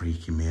 this is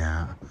freaking me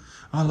out.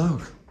 Oh,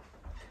 look.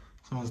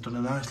 Someone's done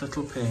a nice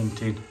little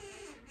painting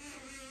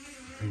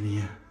in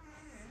here.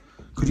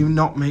 Could you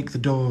not make the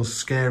doors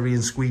scary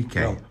and squeaky?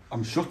 No,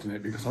 I'm shutting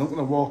it because I don't want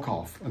to walk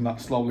off and that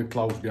slowly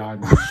close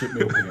behind me and shut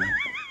me up again.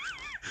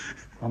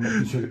 I'm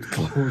making sure it's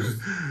closed.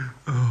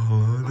 Oh,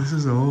 Lord, this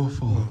is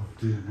awful. Oh,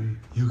 dear me.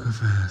 You go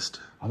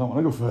first. I don't want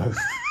to go first.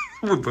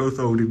 We're both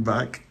holding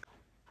back.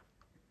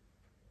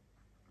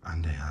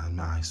 Andy,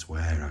 I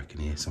swear I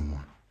can hear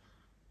someone.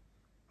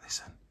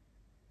 Listen.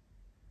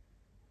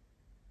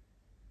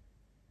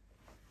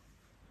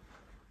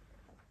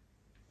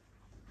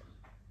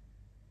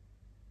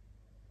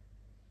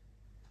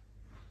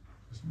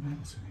 There's something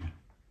else in here.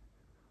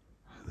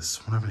 There's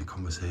someone having a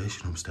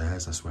conversation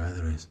upstairs, I swear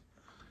there is.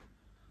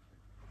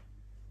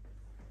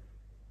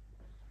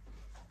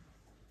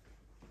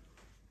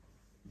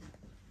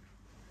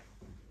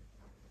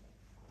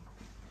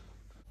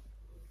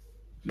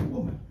 Is it a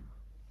woman?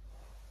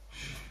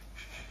 Shh.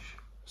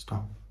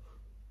 Stop.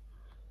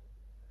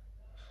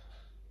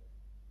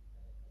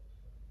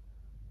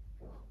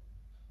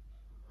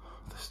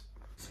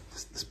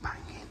 There's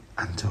banging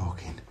and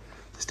talking.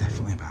 There's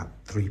definitely about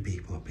 3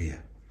 people up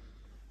here.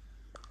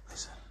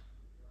 Listen.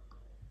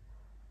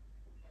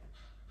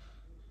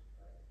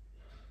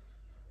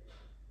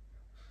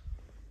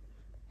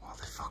 What are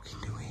they fucking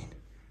doing?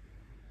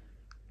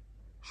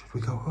 Should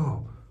we go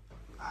up?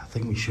 I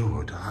think we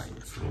should. I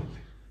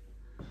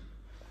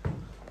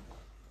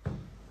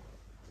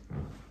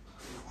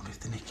wonder if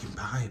they're nicking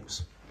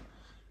pipes.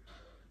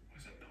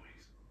 What's that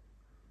noise?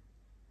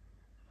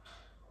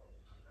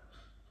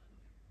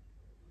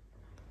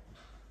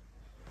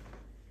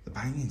 The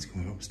banging's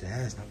coming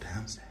upstairs, not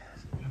downstairs.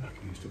 Yeah, I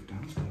can hear stuff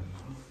downstairs as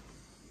well.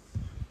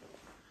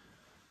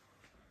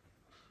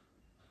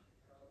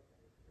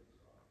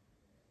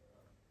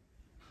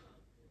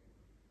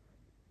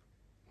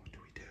 What do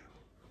we do?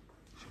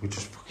 Should we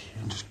just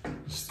fucking just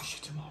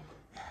shut him up?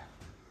 Yeah.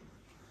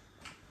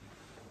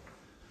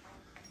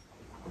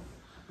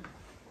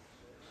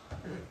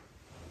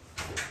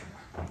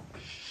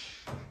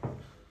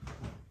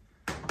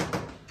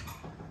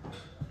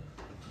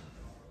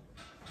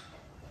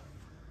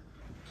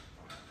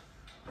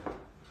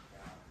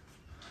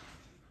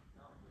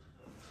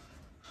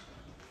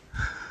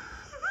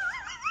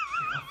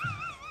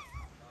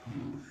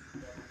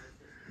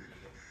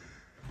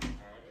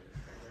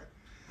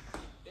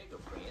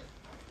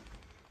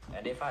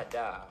 And if I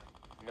die,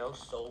 no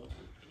soul will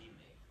be made.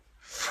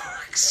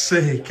 Fuck's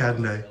sake,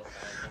 Andy.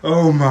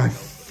 Oh my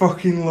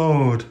fucking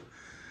lord.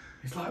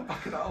 It's like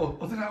back at that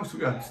other house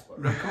we had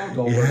record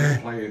all Yeah.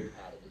 playing.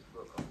 Out of his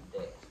book on the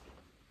desk.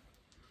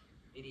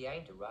 Did he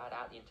aim to write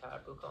out the entire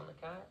book on the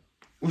kite?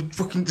 We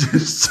fucking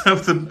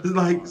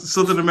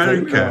Southern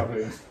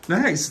America.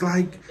 No, it's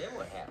like, Then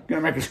what happened?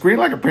 Gonna make a squeal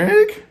like a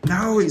pig?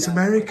 no, it's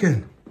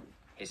American.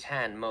 His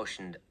hand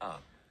motioned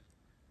up.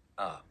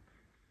 Up.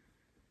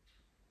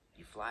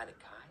 You fly the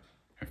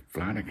kite?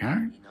 Flying a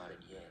kite? He nodded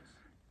yes.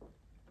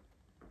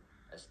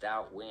 A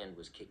stout wind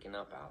was kicking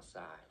up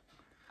outside.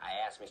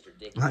 I asked Mr.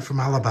 Dick Like from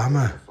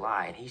Alabama.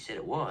 fly, and he said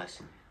it was.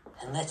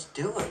 Then let's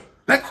do it.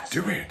 Let's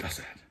do it, I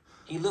said.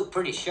 He looked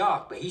pretty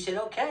shocked, but he said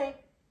okay.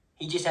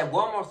 He just had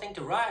one more thing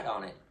to write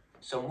on it.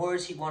 Some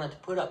words he wanted to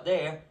put up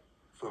there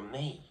for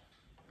me.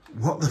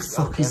 What the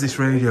fuck is this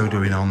radio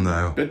doing on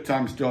though?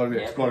 Bedtime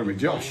story exploring with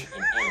Josh.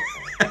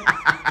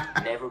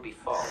 Never be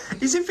false.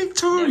 Is it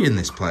Victorian,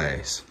 this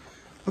place?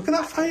 Look at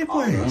that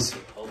fireplace.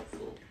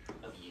 Hopeful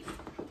of you.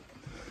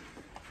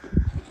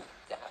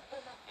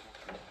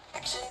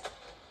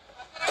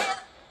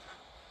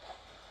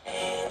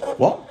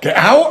 What? Get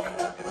out?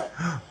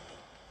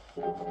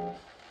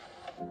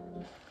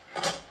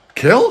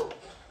 Kill?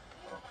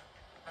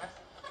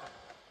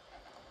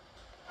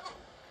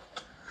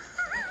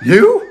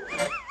 You?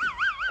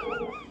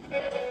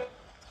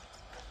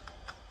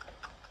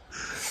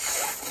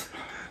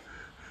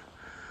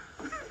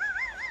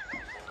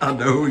 I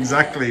know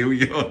exactly who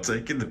you're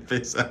taking the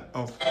piss out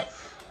of.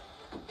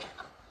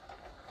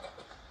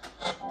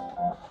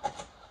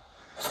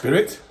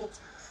 Spirit?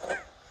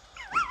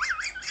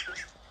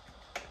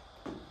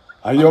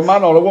 Are you a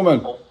man or a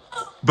woman?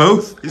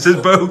 Both. It says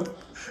both.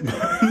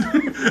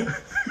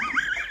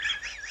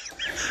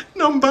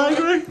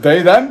 Non-binary.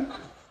 They, them?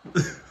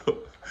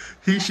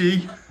 He,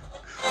 she.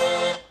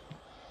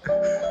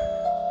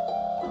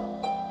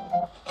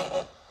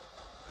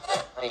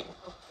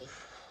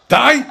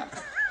 Die?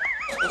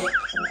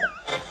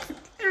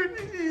 You're an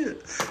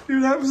idiot. You're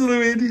an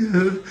absolute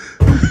idiot.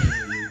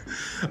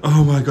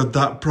 Oh my god,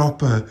 that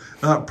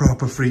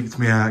proper freaked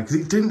me out because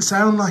it didn't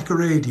sound like a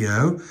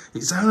radio.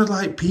 It sounded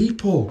like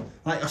people,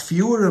 like a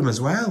few of them as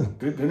well.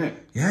 Didn't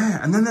it?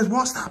 Yeah, and then there's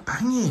what's that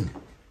banging?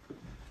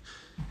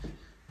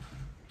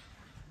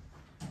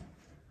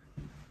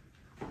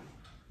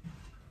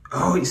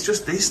 Oh, it's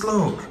just this,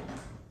 look.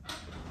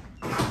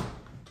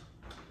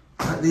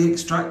 Like the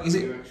extract, is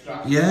it?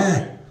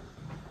 Yeah.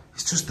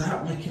 It's just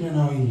that making a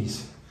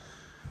noise.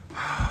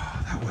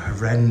 That were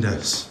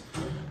horrendous.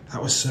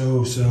 That was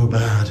so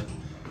bad.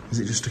 Is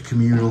it just a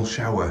communal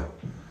shower?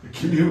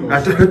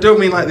 I don't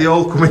mean like they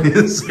all come in at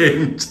the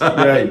same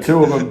time. Yeah,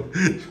 two of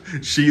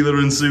them. Sheila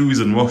and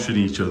Susan washing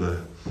each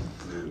other.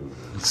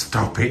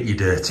 Stop it, you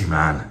dirty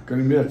man. Can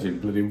you imagine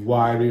bloody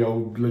wiry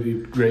old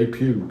bloody grey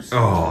pubes?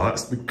 Oh,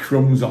 that's... With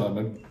crumbs on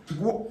them.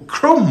 What?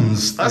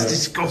 Crumbs? That's Yeah.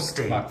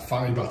 disgusting. Like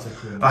fanny batter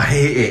crumbs. I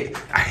hate it.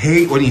 I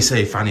hate when you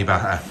say fanny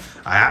batter.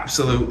 I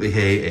absolutely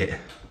hate it.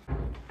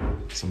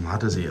 Some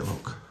ladders here,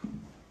 look.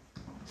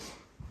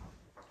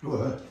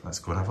 What? Let's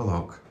go and have a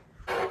look.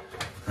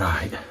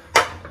 Right.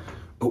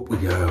 Up we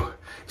go.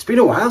 It's been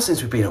a while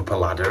since we've been up a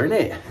ladder, isn't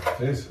it?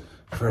 It is.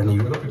 For a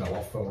new... We've been up in a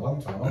loft for a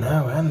long time.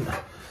 No, I haven't.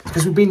 It's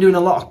because we've been doing a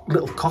lot of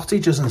little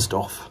cottages and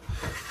stuff.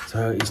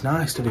 So it's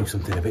nice to do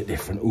something a bit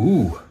different.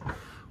 Ooh.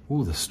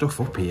 Ooh, there's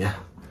stuff up here.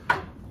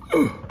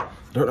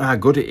 Don't know how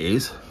good it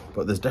is,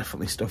 but there's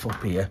definitely stuff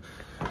up here.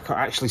 I can't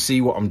actually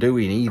see what I'm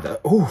doing either.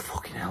 Oh,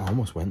 fucking hell, I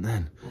almost went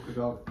then. Fuck a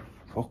dog.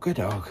 Fuck a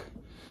dog.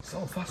 It's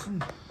all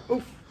fastened.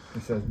 Oh.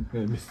 It says,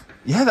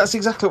 Yeah, that's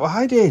exactly what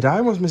I did. I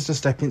almost missed a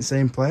step in the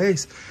same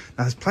place.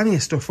 Now, there's plenty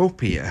of stuff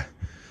up here,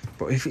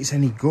 but if it's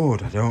any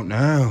good, I don't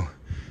know.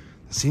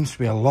 There seems to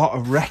be a lot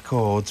of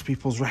records,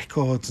 people's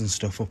records and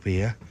stuff up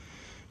here.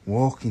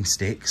 Walking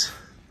sticks.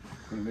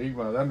 I'm going to need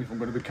one of them if I'm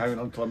going to be carrying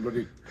on till I'm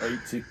bloody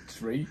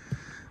 83.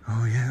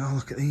 Oh, yeah. Oh,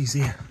 look at these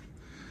here.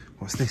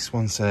 What's this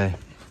one say?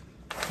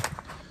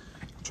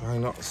 Try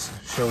not to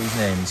show his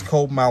name. He's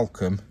called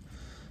Malcolm,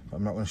 but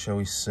I'm not going to show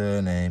his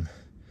surname.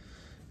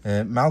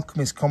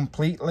 Malcolm is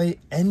completely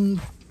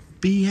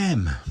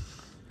NBM.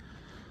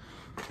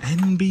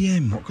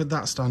 NBM, what could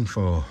that stand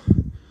for?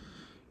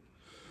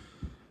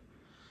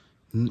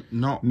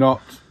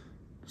 Not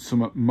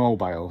some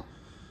mobile.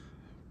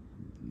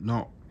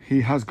 Not.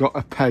 He has got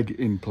a peg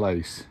in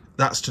place.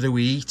 That's to do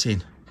with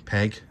eating,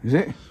 peg. Is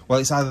it? Well,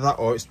 it's either that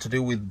or it's to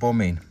do with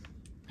bumming.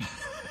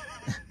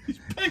 He's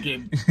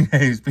pegging.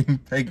 He's been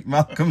pegged.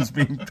 Malcolm's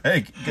been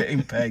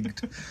getting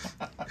pegged.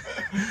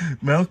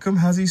 Malcolm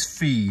has his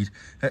feed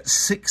at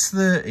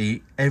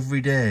 6:30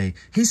 every day.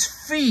 His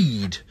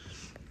feed?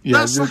 Yeah,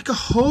 that's like a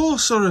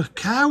horse or a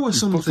cow or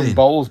something. Put some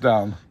bowls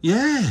down.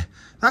 Yeah.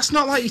 That's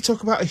not like you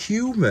talk about a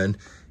human.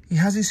 He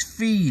has his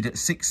feed at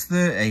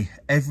 6:30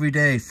 every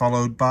day,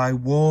 followed by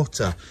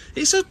water.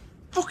 It's a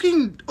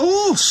fucking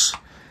horse.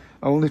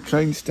 Only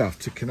trained staff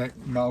to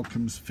connect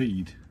Malcolm's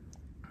feed.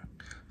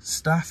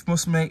 Staff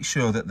must make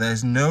sure that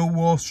there's no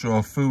water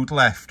or food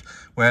left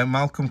where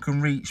Malcolm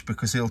can reach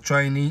because he'll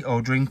try and eat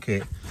or drink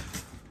it.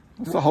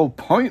 That's the whole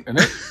point, isn't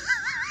it?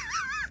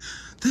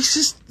 This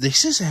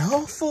is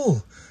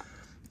awful.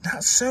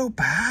 That's so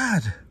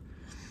bad.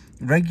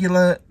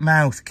 Regular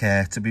mouth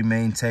care to be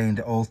maintained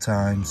at all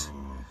times.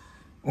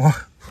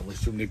 What? I wish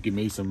somebody'd give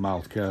me some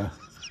mouth care.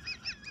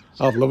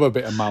 I'd love a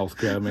bit of mouth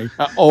care, me.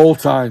 At all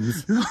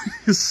times.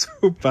 You're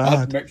so bad.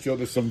 I'd make sure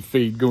there's some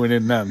feed going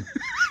in then.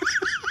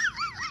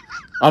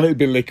 And it'd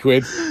be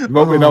liquid. It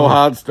won't be no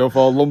hard stuff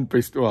or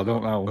lumpy stuff. I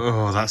don't know.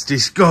 Oh, that's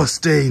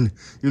disgusting.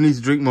 You need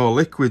to drink more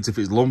liquids if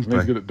it's lumpy. I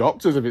need to go to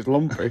doctors if it's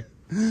lumpy.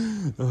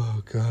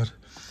 Oh, God.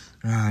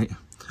 Right.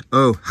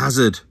 Oh,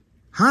 Hazard.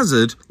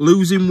 Hazard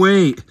losing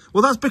weight.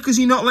 Well, that's because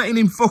you're not letting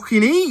him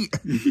fucking eat.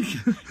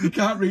 He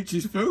can't reach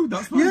his food.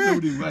 That's why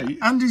he's losing weight.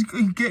 And he's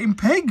getting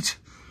pegged.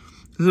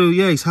 So,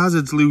 yes,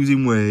 Hazard's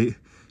losing weight.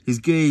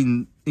 His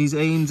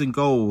aims and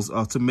goals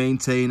are to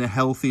maintain a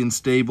healthy and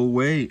stable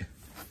weight.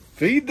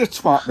 Feed the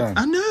twat then.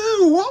 I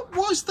know.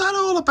 What's that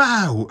all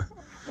about?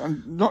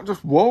 And not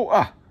just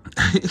water.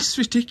 It's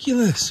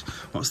ridiculous.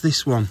 What's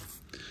this one?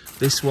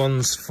 This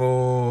one's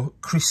for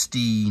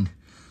Christine.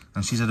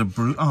 And she's had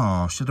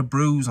a she had a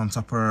bruise on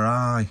top of her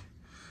eye.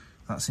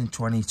 That's in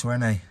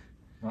 2020.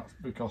 That's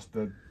because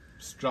the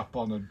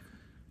strap-on had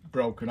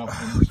broken off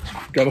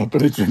and got up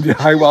and it's in the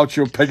eye while she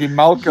was pegging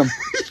Malcolm.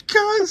 You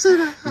can't say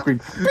that.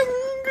 Going,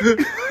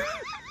 bing.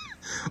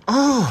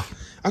 Oh,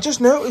 I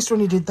just noticed when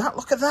he did that.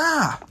 Look at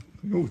that.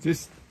 Oh,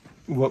 this.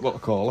 What do I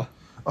call her?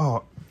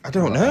 Oh, I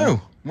don't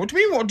know. What do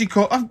you mean? What do you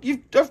call?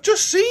 I've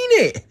just seen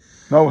it.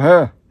 No,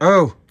 her.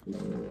 Oh.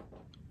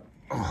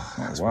 Oh,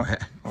 that's what?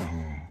 wet.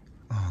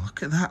 Oh,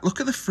 look at that. Look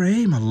at the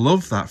frame. I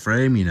love that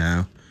frame, you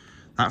know.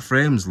 That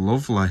frame's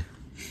lovely.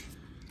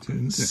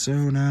 It's so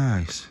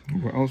nice.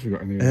 What else we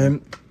got in here?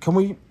 Can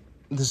we...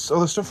 There's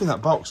other stuff in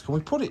that box. Can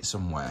we put it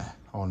somewhere?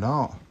 Or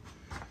not?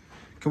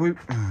 Can we...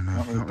 Oh, no,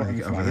 I can't really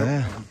get over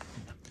there.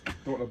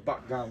 Don't want to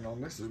back down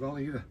on this as well,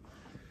 either.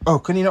 Oh,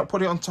 can you not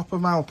put it on top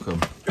of Malcolm?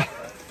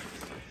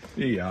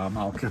 Yeah,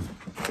 Malcolm.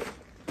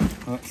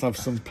 Let's have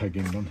some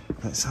pegging done.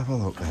 Let's have a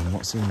look then.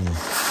 What's in here?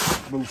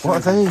 What are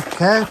they?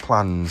 Care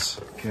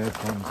plans? Care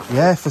plans.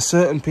 Yeah, for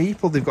certain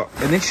people. They've got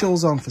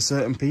initials on for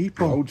certain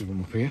people. Loads of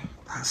them up here.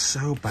 That's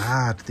so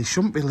bad. They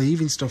shouldn't be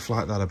leaving stuff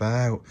like that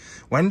about.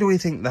 When do we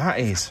think that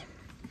is?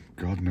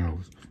 God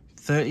knows.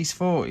 30s,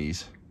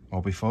 40s?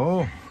 Or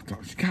before?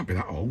 She can't be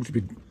that old to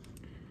be...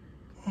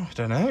 Oh, I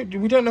don't know.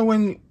 We don't know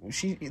when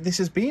this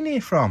has been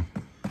here from.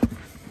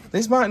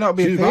 This might not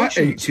be She's a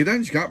patient. Like 80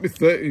 then. She can't be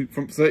 30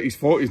 from 30s,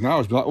 40s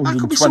now. She's like 120 That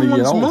could be someone's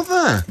years old.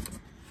 mother.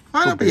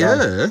 Might not be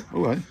her.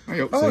 Oh, I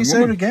hope Oh, it's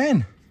her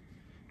again.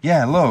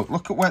 Yeah,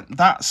 look at when...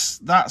 That's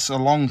a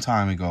long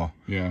time ago.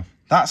 Yeah.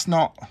 That's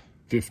not...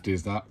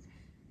 50s, that.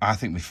 I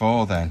think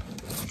before then.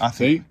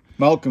 See?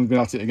 Malcolm's been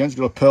at it again. She's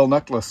got a pearl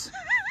necklace.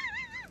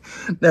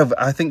 No,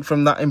 but I think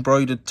from that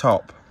embroidered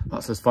top.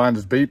 That says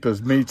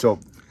Findersbeepers meet up.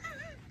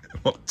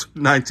 What,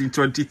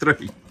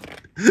 1923?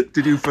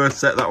 Did you first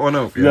set that one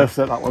up? Yeah,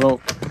 set that one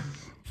up.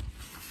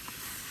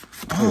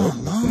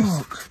 Oh,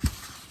 look.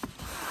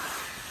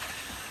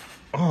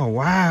 Oh,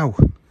 wow.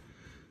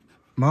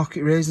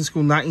 Market Raising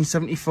School,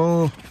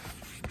 1974.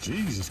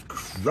 Jesus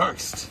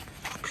Christ.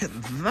 Look at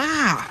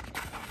that.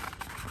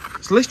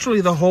 It's literally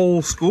the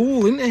whole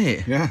school, isn't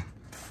it? Yeah.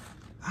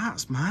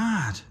 That's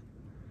mad.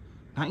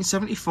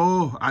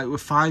 1974. It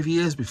was 5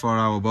 years before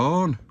I was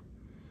born.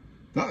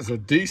 That's a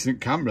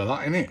decent camera,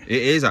 that, isn't it?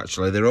 It is,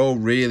 actually. They're all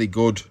really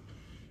good.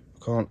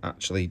 Can't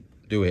actually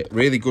do it.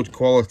 Really good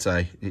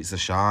quality. It's the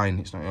shine.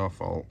 It's not your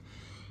fault.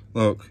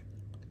 Look,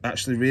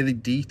 actually really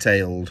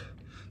detailed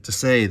to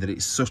say that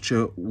it's such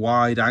a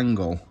wide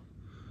angle.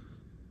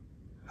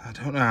 I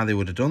don't know how they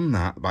would have done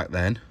that back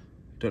then.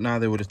 Don't know how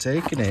they would have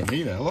taken it.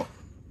 Me there, look.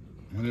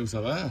 When it was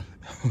there.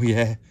 Oh,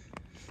 yeah.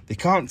 They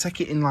can't take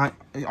it in, like,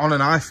 on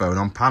an iPhone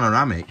on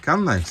panoramic,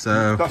 can they?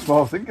 So that's what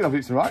I was thinking of.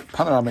 It's the right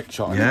panoramic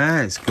shot.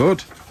 Yeah, it's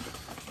good.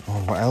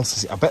 Oh, what else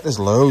is it? I bet there's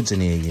loads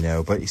in here, you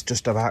know, but it's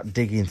just about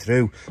digging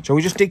through. Shall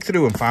we just dig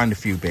through and find a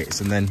few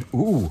bits and then...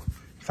 Ooh,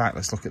 in fact,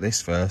 let's look at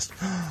this first.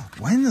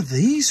 When are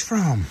these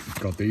from?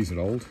 God, these are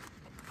old.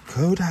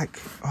 Kodak.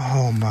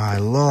 Oh, my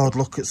Lord,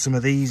 look at some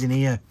of these in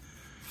here.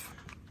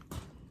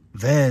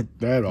 They're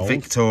old.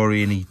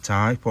 Victorian-y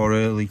type or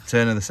early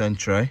turn of the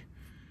century.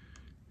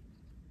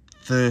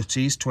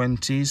 30s,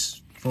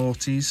 20s,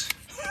 40s.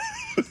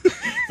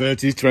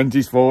 30s,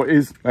 20s,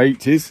 40s,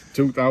 80s,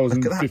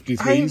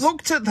 2053s. I ain't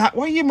looked at that.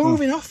 Why are you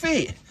moving off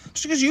it?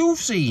 Just because you've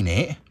seen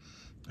it.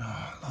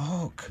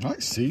 Oh, look.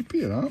 Like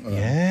sepia, aren't they?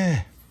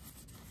 Yeah.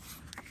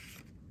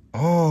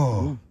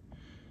 Oh.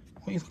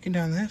 What are you looking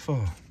down there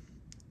for?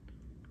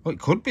 Well, it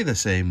could be the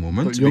same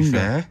woman, but to younger. Be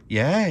fair.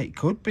 Yeah, it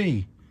could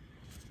be.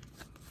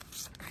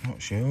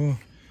 Not sure.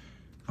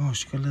 Oh,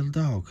 she's got a little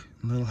dog,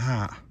 a little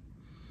hat.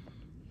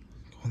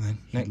 Go on then,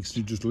 next.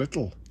 She's just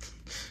little.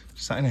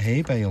 Sat in a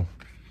hay bale.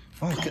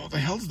 Oh, God, what the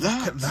hell's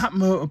that? Look at that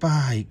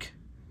motorbike.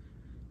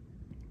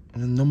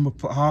 And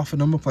a half a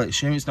number plate.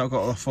 Shame it's not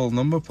got a full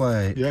number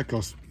plate. Yeah,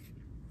 cause.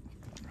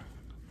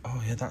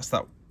 Oh yeah, that's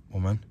that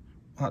woman.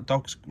 That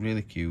dog's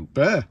really cute.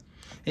 Bear.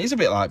 It is a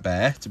bit like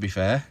Bear, to be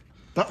fair.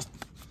 That's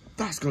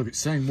got to be the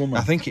same woman.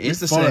 I think it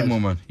is the same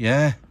woman.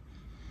 Yeah.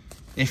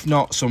 If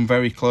not some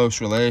very close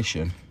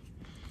relation.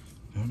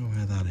 I don't know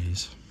where that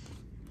is.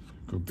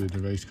 Could be the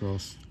race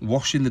course.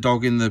 Washing the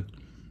dog in the...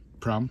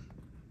 Pram.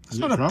 It's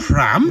not a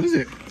pram. What is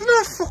it? It's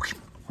not a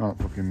fucking... I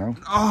don't fucking know.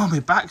 Oh, my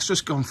back's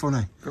just gone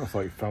funny. I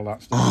thought you fell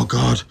that stuff. Oh,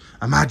 God.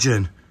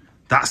 Imagine.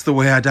 That's the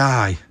way I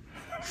die.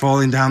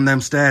 Falling down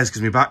them stairs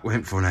because my back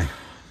went funny.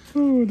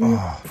 Oh, dear.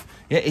 Oh.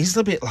 Yeah, it is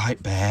a bit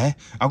like Bear.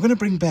 I'm going to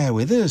bring Bear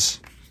with us.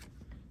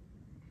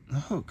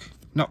 Look.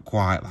 Not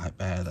quite like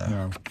Bear, though.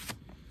 No.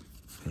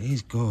 It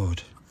is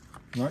good.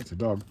 I like the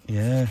dog.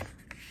 Yeah.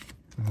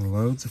 Oh,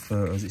 loads of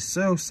photos. It's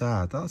so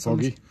sad. That's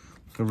Foggy.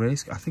 Like a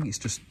race. I think it's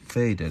just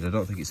faded. I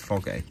don't think it's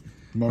foggy.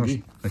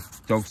 Moggy. The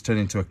dog's turned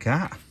into a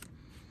cat.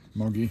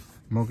 Moggy.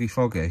 Moggy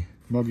foggy.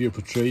 Moggy up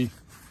a tree.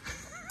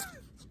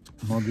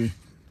 Moggy.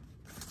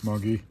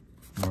 Moggy.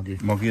 Moggy.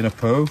 Moggy in a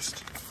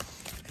post.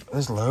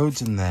 There's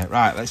loads in there.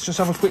 Right, let's just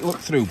have a quick look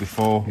through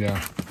before.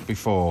 Yeah.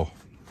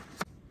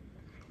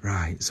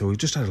 Right, so we've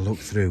just had a look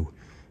through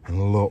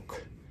and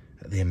look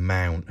at the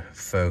amount of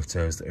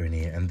photos that are in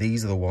here. And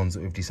these are the ones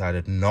that we've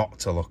decided not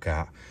to look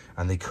at.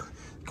 And they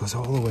goes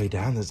all the way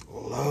down. There's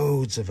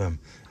loads of them.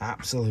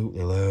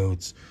 Absolutely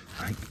loads.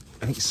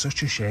 And it's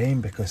such a shame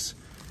because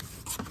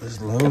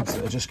there's loads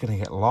that are just going to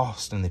get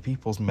lost in the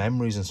people's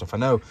memories and stuff. I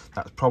know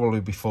that's probably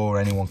before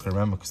anyone can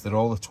remember because they're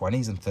all the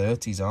 20s and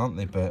 30s, aren't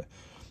they? But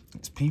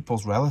it's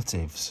people's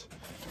relatives.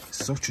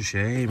 It's such a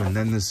shame. And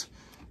then there's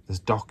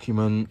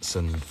documents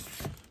and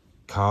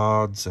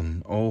cards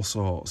and all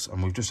sorts.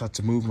 And we've just had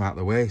to move them out of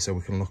the way so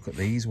we can look at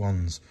these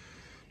ones.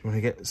 Do you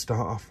want to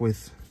start off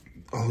with...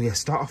 Oh, yeah,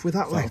 start off with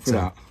that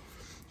letter.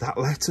 That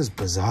letter's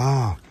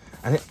bizarre.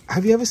 And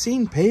have you ever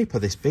seen paper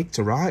this big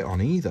to write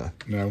on either?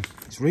 No.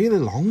 It's really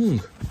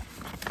long.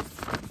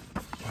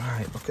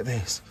 Right, look at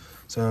this.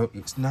 So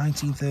it's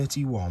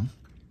 1931.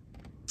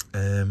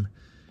 And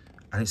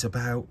it's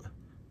about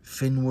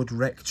Finwood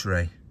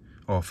Rectory.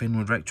 Or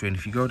Finwood Rectory. And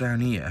if you go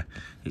down here,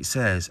 it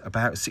says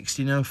about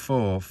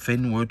 1604,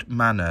 Finwood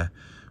Manor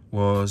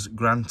was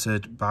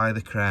granted by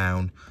the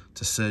Crown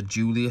to Sir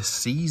Julius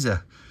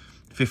Caesar.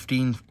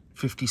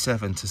 1557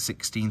 to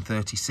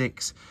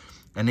 1636.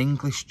 An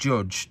English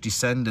judge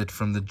descended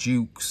from the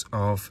Dukes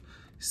of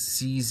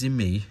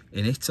Cesime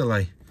in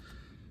Italy.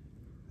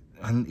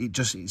 And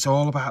it's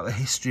all about the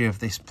history of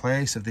this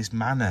place, of this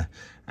manor.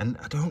 And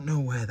I don't know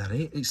where that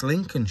is. It's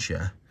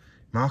Lincolnshire,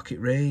 Market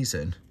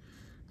Raisin,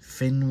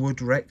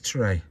 Finwood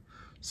Rectory.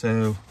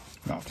 So...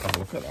 I'll have to have a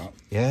look at that.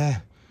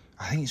 Yeah,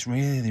 I think it's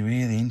really,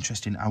 really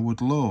interesting. I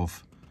would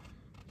love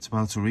to be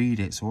able to read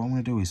it. So what I'm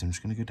going to do is I'm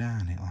just going to go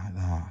down it like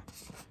that.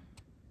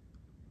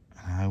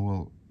 And I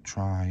will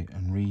try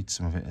and read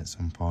some of it at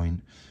some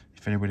point.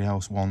 If anybody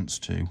else wants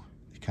to,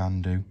 they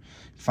can do. In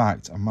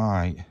fact, I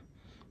might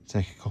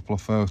take a couple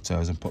of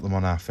photos and put them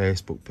on our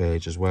Facebook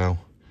page as well.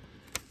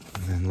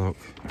 And then look,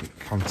 it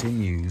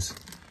continues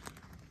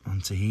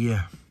onto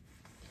here.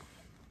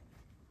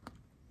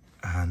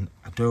 And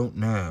I don't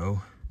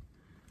know.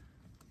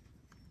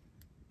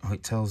 Oh,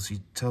 it tells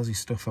you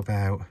stuff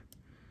about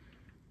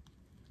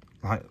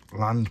like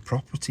Land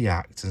Property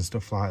Act and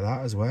stuff like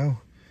that as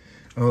well.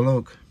 Oh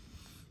look.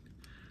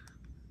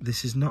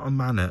 This is not a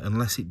manor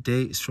unless it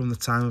dates from the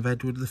time of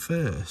Edward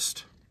I.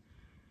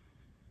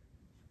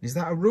 Is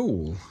that a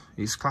rule?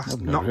 It's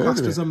not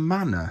classed as a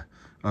manor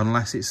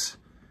unless it's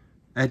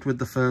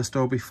Edward I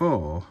or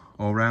before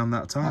or around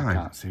that time. I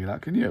can't see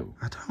that, can you?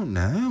 I don't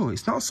know.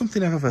 It's not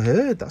something I've ever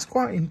heard. That's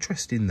quite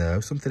interesting though.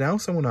 Something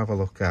else I want to have a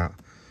look at.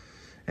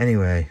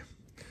 Anyway,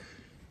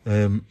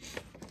 if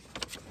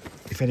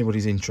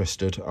anybody's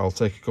interested, I'll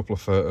take a couple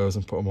of photos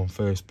and put them on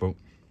Facebook.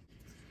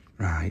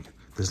 Right.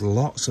 There's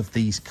lots of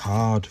these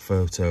card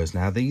photos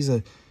now. These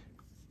are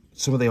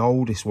some of the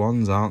oldest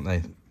ones, aren't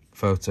they,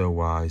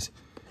 photo-wise?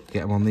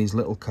 Get them on these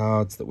little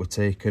cards that were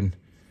taken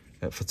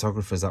at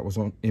photographers. That was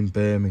in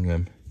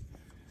Birmingham.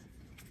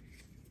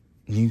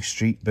 New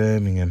Street,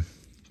 Birmingham.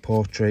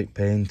 Portrait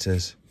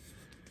painters.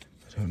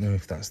 I don't know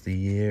if that's the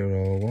year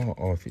or what,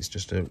 or if it's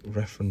just a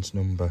reference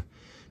number.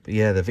 But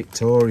yeah, the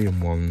Victorian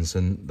ones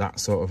and that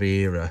sort of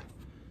era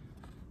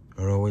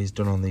are always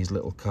done on these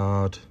little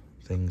card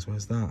things.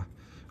 Where's that?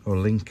 Oh,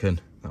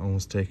 Lincoln. That one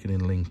was taken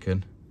in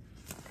Lincoln.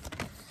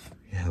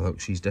 Yeah, look,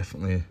 she's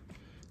definitely a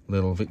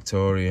little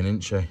Victorian,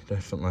 isn't she?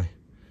 Definitely.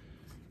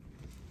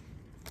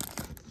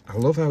 I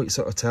love how it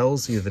sort of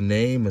tells you the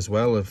name as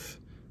well of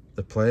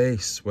the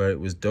place where it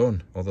was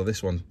done. Although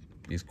this one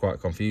is quite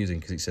confusing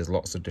because it says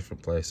lots of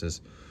different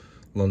places.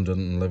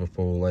 London,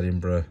 Liverpool,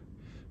 Edinburgh,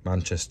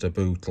 Manchester,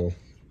 Bootle.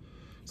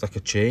 It's like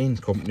a chain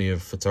company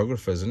of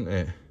photographers, isn't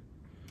it?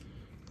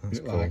 That's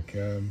cool. Like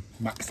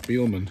Max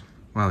Spielman.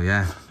 Well,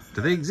 yeah.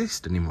 Do they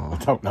exist anymore?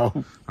 I don't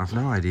know. I've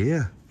no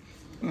idea.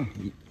 Oh,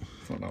 I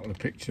thought that was a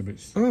picture, but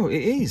it's... Oh,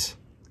 it is.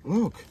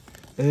 Look.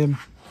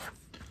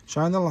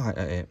 Shine the light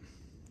at it.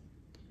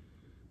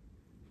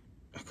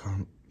 I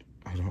don't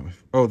know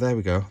if... Oh, there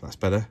we go. That's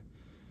better.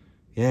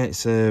 Yeah,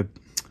 it's a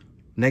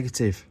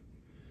negative.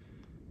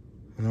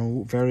 An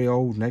old, very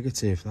old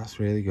negative. That's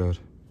really good.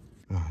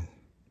 Right.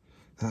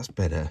 That's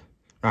better.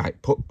 Right,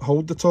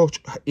 hold the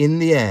torch in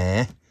the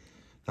air.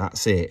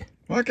 That's it.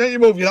 Why can't you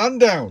move your hand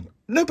down?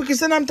 No, because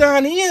then I'm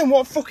down here, and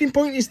what fucking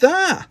point is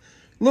that?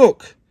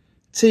 Look,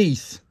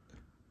 teeth,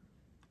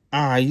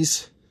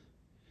 eyes,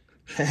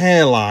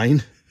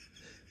 hairline,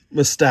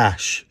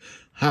 moustache,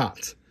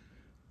 hat,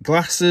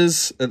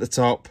 glasses at the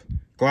top,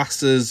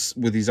 glasses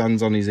with his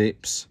hands on his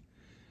hips,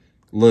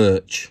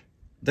 lurch.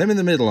 Them in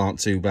the middle aren't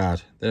too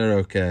bad. They're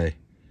okay.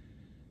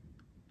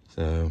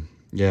 So,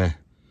 yeah.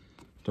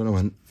 Don't know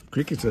when.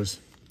 Cricketers.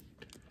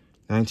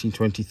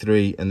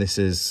 1923, and this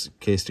is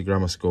Caister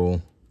Grammar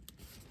School.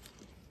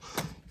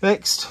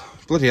 Next.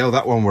 Bloody hell,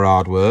 that one were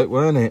hard work,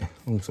 weren't it?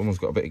 Oh, someone's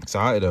got a bit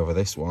excited over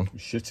this one.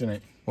 Shit in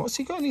it. What's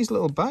he got in his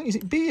little bag? Is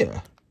it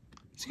beer?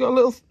 Has he got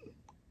a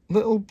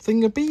little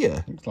thing of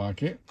beer? Looks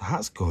like it.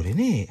 That's good, isn't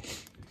it?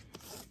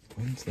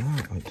 When's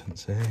that? I can't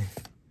say.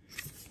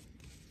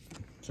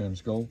 Same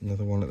school.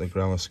 Another one at the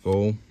grammar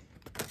school.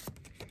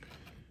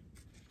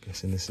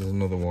 Guessing this is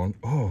another one.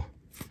 Oh,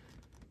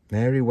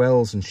 Mary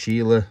Wells and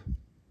Sheila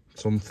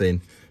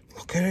something.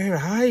 Look at her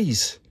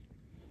eyes.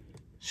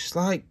 She's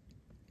like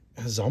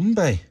a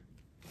zombie.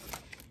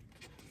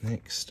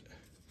 Next.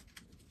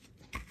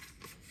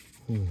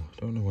 Ooh,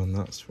 don't know when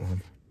that's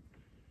from.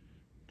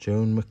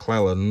 Joan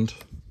McClelland.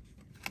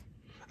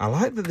 I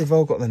like that they've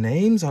all got their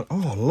names on.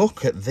 Oh,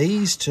 look at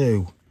these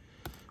two.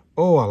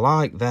 Oh, I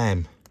like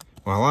them.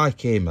 Well, I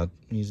like him.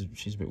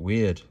 She's a bit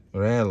weird.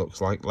 Her hair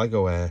looks like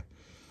Lego hair.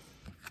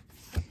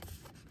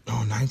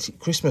 Oh,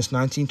 Christmas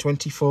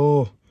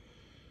 1924.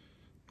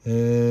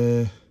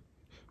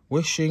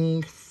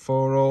 Wishing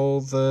for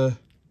all the...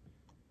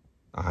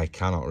 I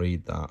cannot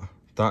read that.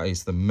 That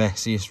is the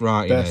messiest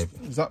writing. Best.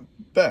 Is that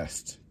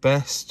best?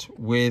 Best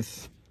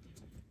with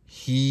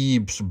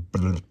heaps.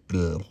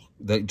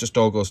 It just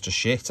all goes to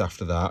shit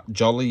after that.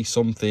 Jolly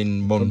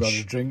something munch. I've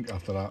had a drink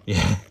after that.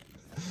 Yeah.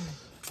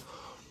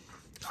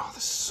 Oh,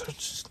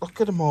 just look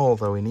at them all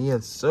though in here.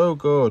 It's so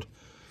good.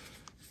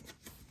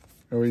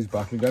 Oh, he's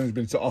back again. He's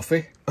been to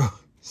Offie. Oh,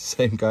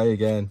 same guy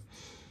again.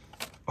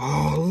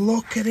 Oh,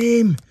 look at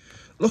him.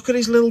 Look at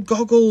his little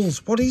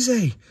goggles. What is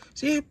he?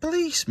 Is he a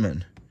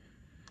policeman?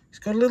 He's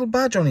got a little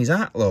badge on his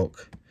hat,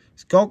 look.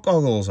 He's got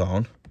goggles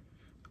on.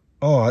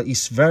 Oh,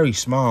 he's very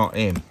smart,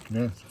 him.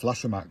 Yeah, it's a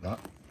flasher Mac, that.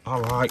 I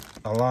like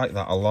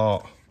that a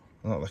lot.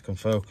 Not that I can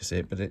focus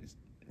it, but it's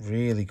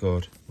really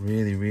good.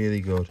 Really,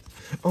 really good.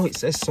 Oh, it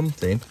says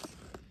something.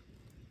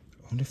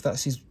 I wonder if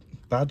that's his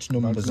badge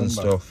numbers and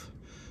stuff.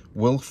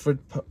 Wilfred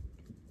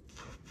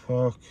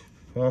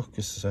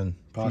Parkinson.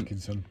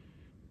 Parkinson.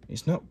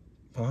 It's not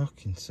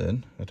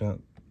Parkinson.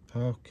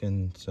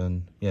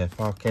 Parkinson. Yeah,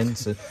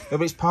 Parkinson. No,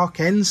 but it's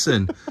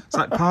Parkinson. It's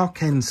like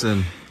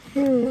Parkinson.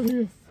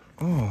 Oh,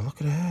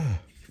 look at her.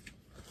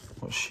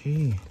 What's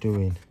she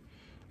doing?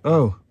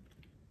 Oh,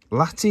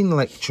 Latin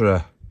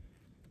lecturer.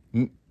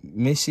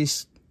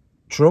 Mrs.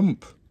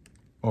 Trump.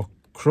 Or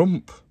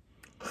Crump.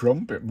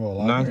 Crumpet, more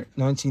like it.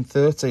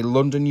 1930,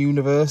 London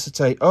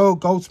University. Oh,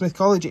 Goldsmith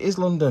College. It is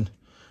London.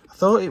 I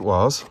thought it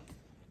was.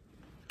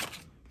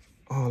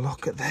 Oh,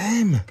 look at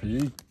them.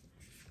 PE.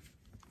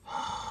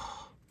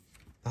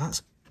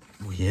 That's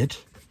weird.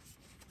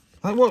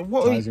 Like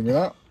what Ties in with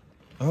that.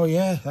 Oh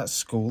yeah, that's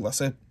school. That's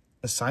a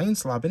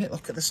science lab, isn't it?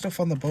 Look at the stuff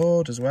on the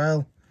board as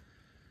well.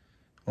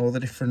 All the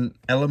different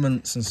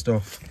elements and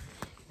stuff.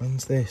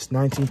 When's this?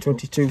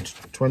 1922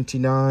 to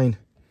 29.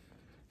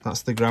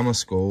 That's the grammar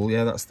school.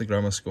 Yeah, that's the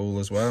grammar school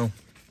as well.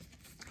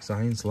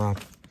 Science lab.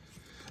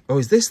 Oh,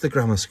 is this the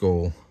grammar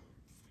school?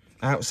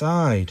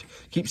 Outside.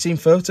 Keep seeing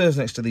photos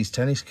next to these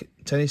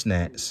tennis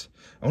nets.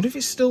 I wonder if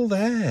it's still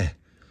there.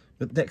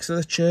 But next to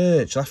the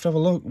church. I'll have to have a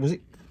look. Was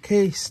it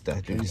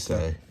Caister, did you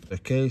say? The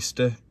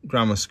Caister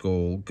Grammar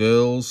School.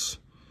 Girls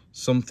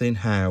something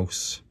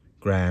house.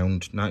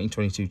 Ground.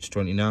 1922 to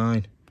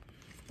 29.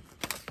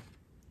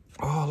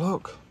 Oh,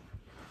 look.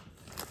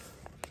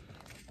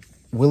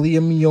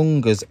 William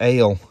Younger's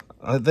Ale.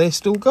 Are they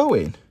still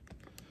going?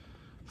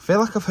 I feel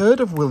like I've heard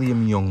of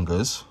William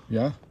Younger's.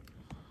 Yeah.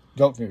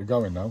 Don't think they're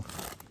going now.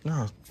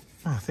 No,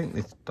 I think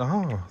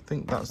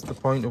that's the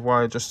point of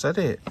why I just said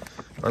it.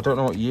 I don't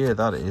know what year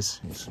that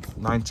is. It's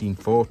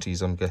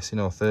 1940s, I'm guessing,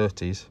 or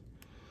 30s.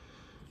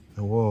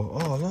 The war.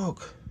 Oh,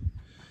 look.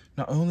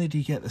 Not only do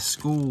you get the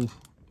school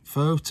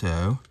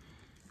photo,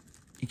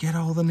 you get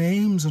all the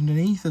names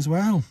underneath as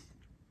well.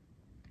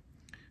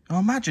 Now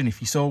imagine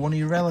if you saw one of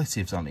your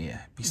relatives on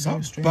here. It'd be so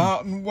strange.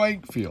 Barton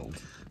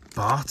Wakefield.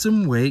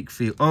 Barton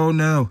Wakefield. Oh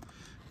no.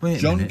 Wait a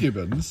John minute.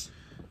 Gibbons.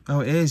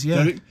 Oh, it is,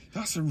 yeah.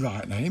 That's the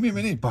right name,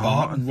 isn't it?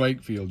 Barton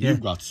Wakefield. Yeah.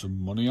 You've got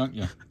some money, haven't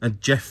you?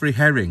 And Geoffrey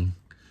Herring.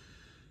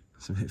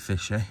 That's a bit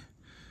fishy.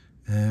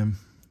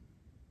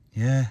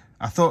 Yeah.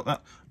 I thought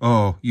that...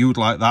 Oh, you'd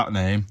like that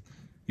name.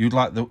 You'd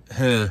like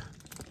her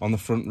on the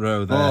front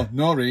row there. Oh,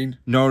 Noreen.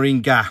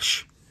 Noreen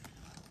Gash.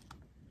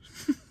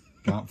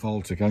 Can't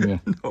fault her, can you?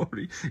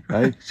 Noreen.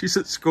 Hey? She's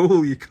at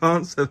school. You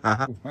can't say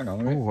that. Oh, hang on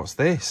a Oh, minute. what's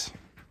this?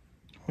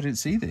 I didn't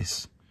see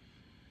this.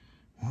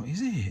 What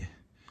is it?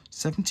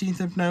 17th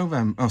of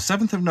November. Oh,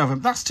 7th of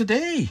November. That's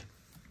today.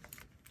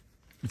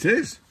 It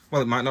is.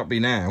 Well, it might not be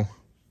now,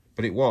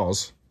 but it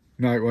was.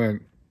 No, it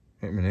won't.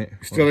 Wait a minute.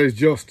 It still is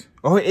just.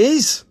 Oh, it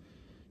is.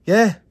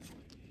 Yeah.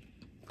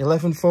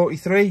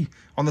 11:43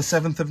 on the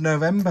 7th of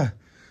November.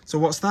 So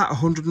what's that?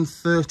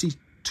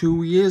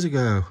 132 years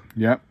ago.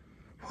 Yep.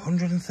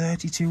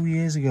 132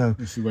 years ago.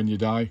 This is when you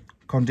die.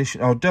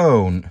 Condition. Oh,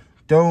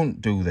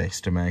 don't do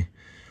this to me.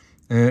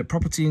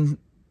 Property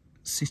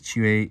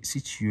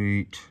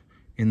situate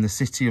in the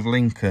city of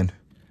Lincoln.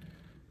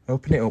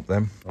 Open it up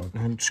then. Okay.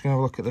 I'm just going to have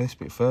a look at this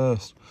bit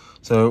first.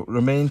 So,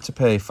 remain to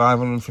pay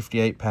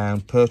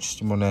 £558,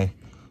 purchase money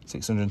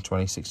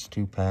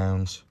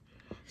 £662.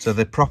 So,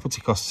 the property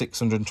cost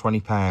 £620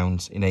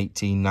 in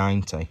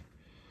 1890.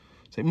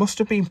 So, it must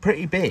have been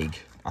pretty big,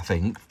 I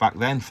think, back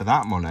then for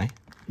that money.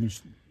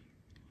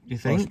 You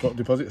think? Well,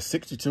 deposit of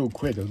 62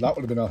 quid. That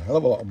would have been a hell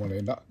of a lot of money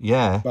in that.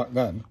 Yeah. Back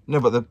then. No,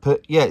 but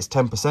it's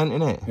 10%,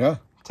 isn't it? Yeah.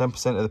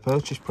 10% of the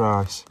purchase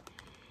price.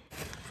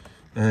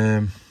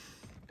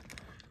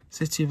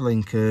 City of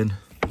Lincoln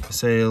for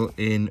sale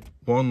in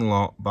one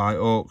lot by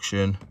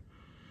auction.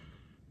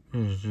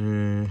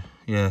 Yeah,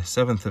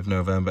 7th of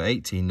November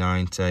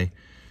 1890.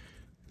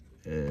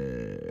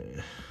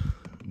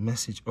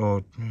 Message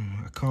or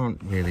I can't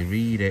really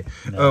read it.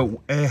 No.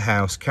 Oh, air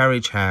house,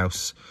 carriage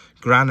house,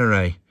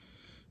 granary.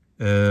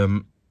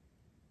 Something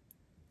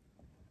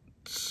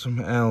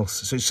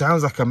else. So it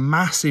sounds like a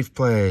massive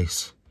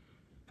place.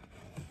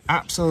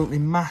 Absolutely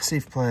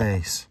massive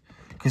place.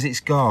 Because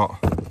it's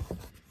got,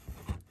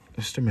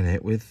 just a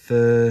minute, with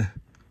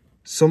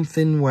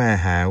something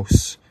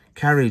warehouse,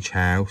 carriage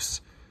house.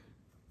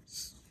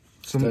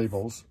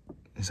 Stables.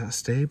 Is that a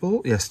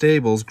stable? Yeah,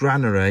 stables,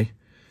 granary,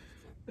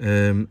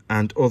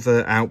 and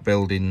other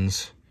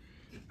outbuildings.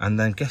 And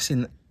then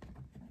guessing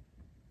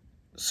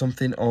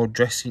something or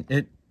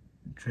dressing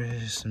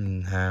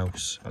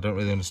house. I don't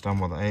really understand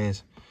what that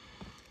is.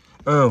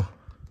 Oh,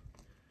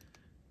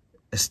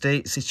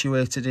 estate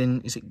situated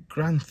in, is it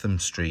Grantham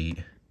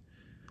Street?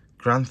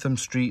 Grantham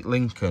Street,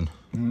 Lincoln.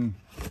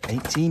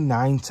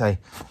 1890. And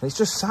it's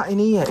just sat in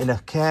here in a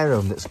care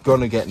home that's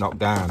gonna get knocked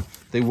down.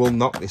 They will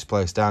knock this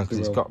place down because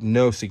it's got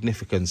no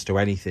significance to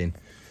anything.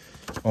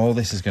 All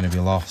this is going to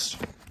be lost.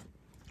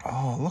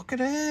 Oh, look at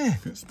her.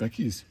 It's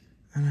Becky's.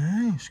 I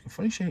know, she's got a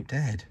funny shaped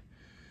head.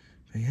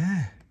 But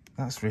yeah,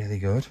 that's really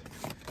good.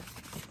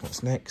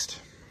 What's next?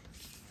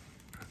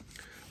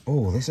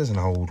 Oh, this is an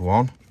old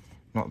one.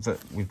 Not that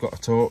we've got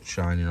a torch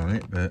shining on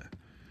it, but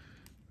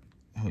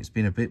oh, it's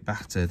been a bit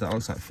battered. That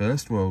looks like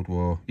First World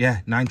War.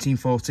 Yeah,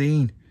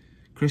 1914.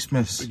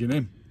 Christmas.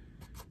 Beginning.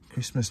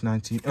 Christmas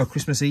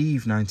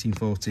Eve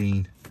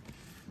 1914.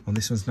 And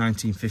this one's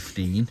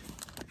 1915.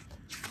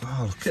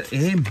 Oh, look at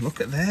him.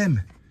 Look at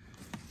them.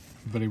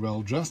 Very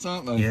well dressed,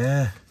 aren't they?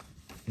 Yeah.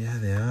 Yeah,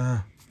 they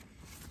are.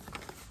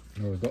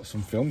 Oh, we've got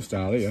some film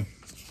style here.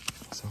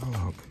 Let's have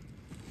a look.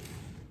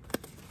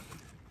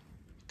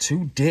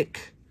 To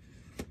Dick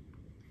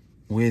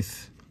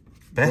with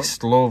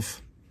best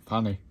love.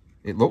 Fanny.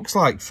 It looks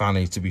like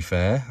Fanny, to be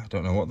fair. I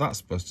don't know what that's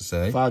supposed to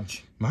say.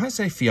 Fudge. Might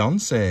say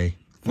fiance.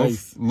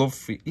 Faith.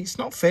 Love. It's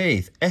not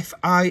Faith.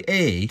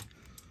 F-I-A.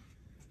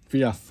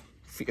 Piaf.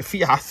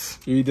 Fiaf.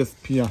 Edith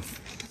Piaf.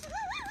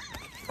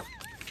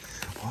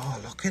 Oh,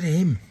 look at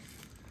him.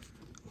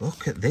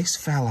 Look at this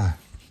fella.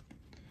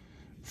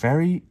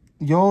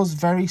 Yours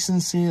very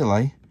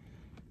sincerely.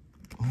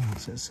 Oh,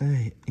 what's it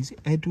say? Is it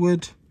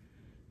Edward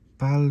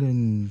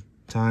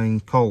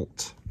Ballantyne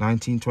Colt,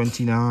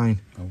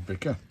 1929? Oh,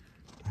 Vicar.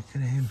 Look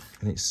at him.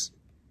 And it's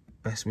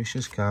best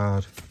wishes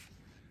card.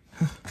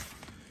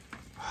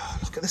 Oh,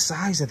 look at the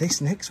size of this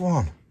next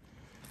one.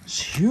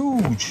 It's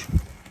huge.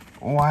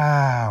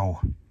 Wow.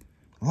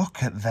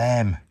 Look at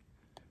them.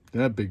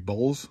 They're big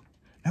bowls.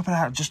 No,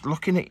 but just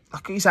look at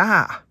his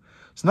hat.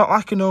 It's not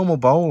like a normal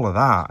bowl of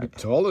that. A bit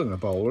taller than a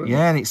bowl, isn't it?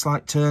 Yeah, and it's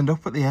like turned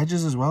up at the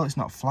edges as well. It's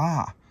not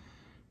flat.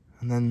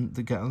 And then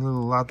they get a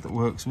little lad that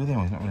works with him.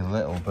 He's not really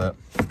little, but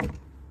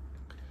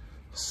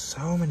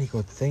so many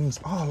good things.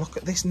 Oh, look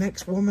at this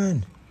next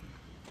woman.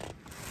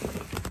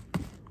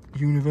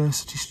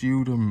 University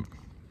student.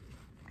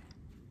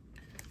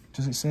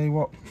 Does it say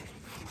what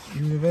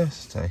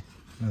university?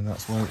 No,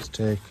 that's where it's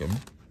taken.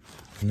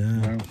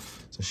 No,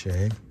 it's a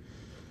shame.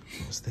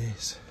 What's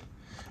this?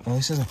 Oh,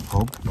 this is a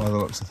pub by the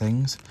looks of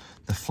things.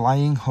 The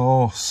Flying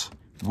Horse,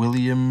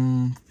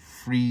 William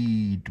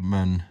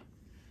Friedman.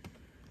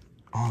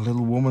 Oh, a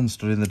little woman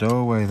stood in the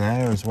doorway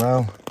there as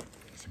well.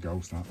 It's a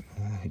ghost, that.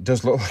 It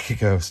does look like a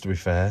ghost, to be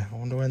fair. I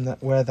wonder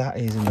where that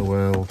is in the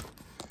world.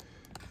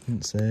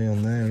 Didn't say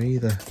on there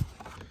either.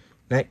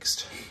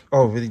 Next.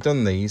 Oh, have you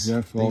done these?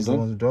 Yeah, these are the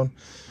ones I've done.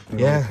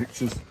 Yeah.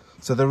 Pictures.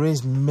 So there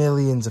is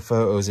millions of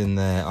photos in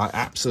there. Like,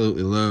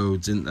 absolutely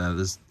loads, isn't there?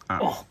 There's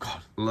oh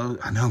God,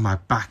 loads. I know my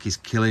back is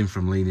killing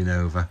from leaning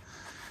over,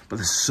 but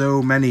there's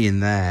so many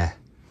in there.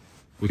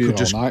 We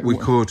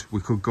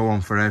could go on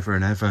forever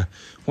and ever.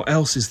 What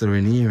else is there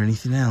in here?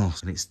 Anything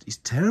else? And it's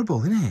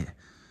terrible, isn't it?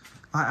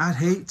 Like, I'd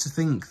hate to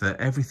think that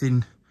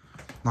everything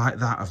like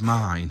that of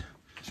mine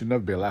should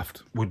never be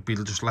left. Would be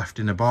just left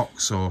in a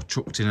box or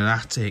chucked in an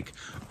attic.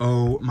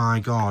 Oh my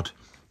God,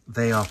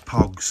 they are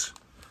pogs.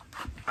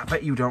 I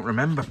bet you don't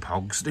remember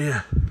pogs, do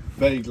you?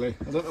 Vaguely.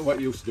 I don't know what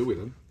you used to do with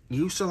them.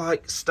 You used to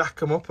like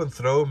stack them up and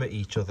throw them at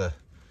each other.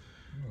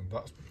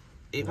 Oh,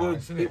 It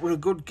nice, were it were a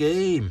good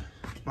game.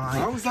 Like,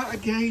 How is that a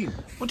game?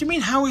 what do you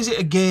mean? How is it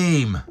a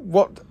game?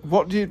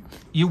 What do you...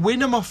 You win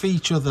them off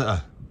each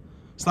other.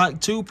 It's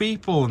like 2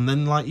 people, and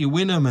then like you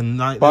win them, and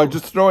like By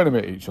just throwing them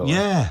at each other?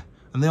 yeah,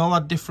 and they all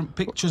had different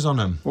pictures on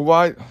them. Well,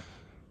 why...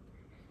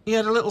 He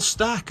had a little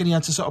stack, and he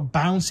had to sort of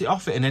bounce it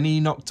off it, and any he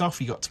knocked off,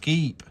 he got to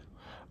keep.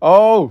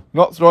 Oh,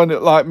 not throwing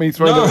it like me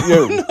throwing it at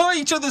you. No,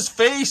 each other's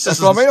faces.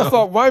 That's what I mean. I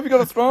thought, why have you got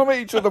to throw them at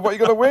each other? What are you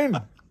going to win?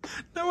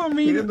 No, I You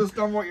mean...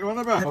 understand what you're on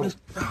about?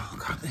 Oh,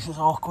 God, this is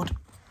awkward.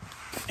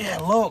 Yeah,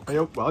 look. Hey,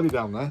 up, well, you're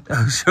down there.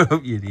 Oh, shut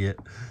up, you idiot.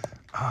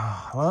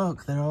 Oh,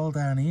 look, they're all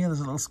down here. There's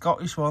a little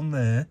Scottish one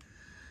there.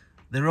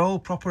 They're all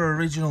proper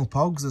original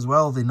pogs as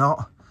well. They're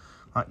not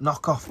like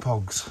knockoff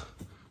pogs.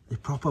 They're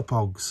proper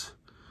pogs.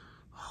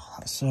 Oh,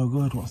 that's so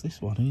good. What's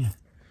this one here?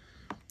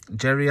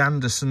 Jerry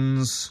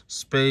Anderson's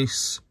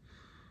Space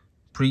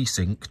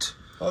Precinct.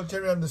 Oh,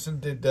 Jerry Anderson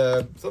did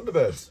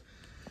Thunderbirds.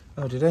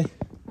 Oh, did he?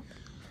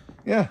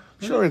 Yeah,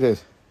 sure he did.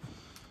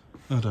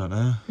 I don't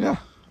know. Yeah.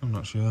 I'm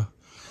not sure.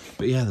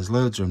 But yeah, there's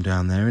loads of them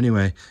down there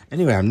anyway.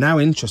 Anyway, I'm now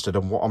interested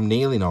in what I'm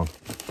kneeling on.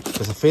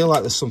 Because I feel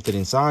like there's something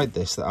inside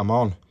this that I'm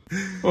on.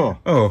 Oh.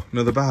 Oh,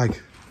 another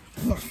bag.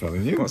 That's fairly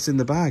new. What's in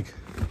the bag?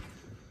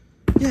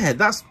 Yeah,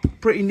 that's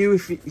pretty new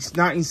if it's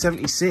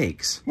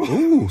 1976.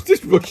 Ooh, is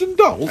this Russian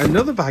doll?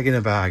 Another bag in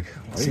a bag.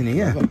 What's in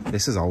here?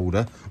 This is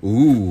older.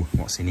 Ooh,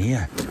 what's in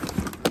here?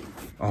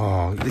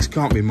 Oh, this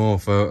can't be more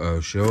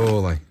photos,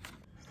 surely.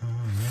 Oh,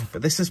 yeah.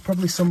 But this is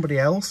probably somebody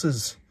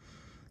else's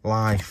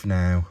life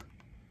now.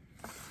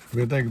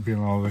 Where'd they be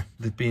all the...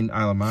 They've been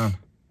Isle of Man.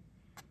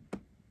 It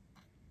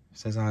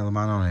says Isle of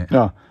Man on it.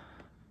 No.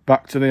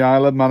 Back to the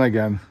Isle of Man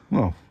again.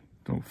 Well,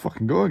 don't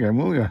fucking go again,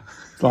 will you?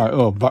 It's like,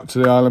 oh, back to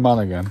the Isle of Man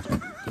again.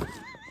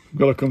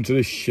 Got to come to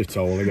this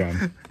shithole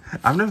again.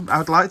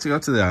 I'd like to go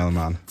to the Isle of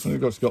Man.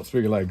 You've got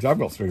 3 legs. I've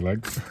got 3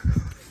 legs.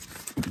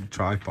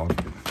 Tripod.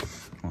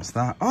 What's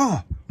that?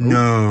 Oh,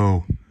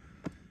 no.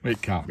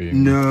 It can't be.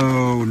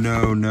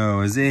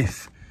 No. As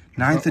if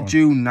 9th of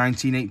June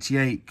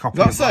 1988. Copy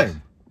Is that the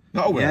same?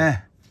 Not a will?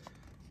 Yeah.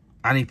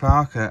 Annie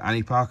Parker,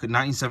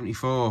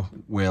 1974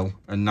 will,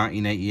 and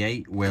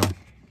 1988 will.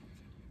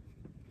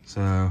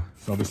 So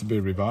this will be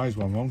a revised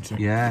one, won't it?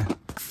 yeah,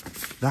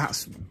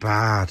 that's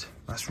bad.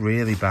 That's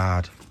really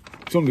bad.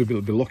 Somebody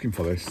will be looking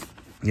for this.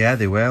 Yeah,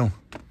 they will.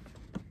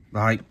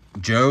 Like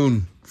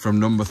Joan from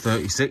number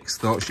 36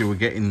 thought she were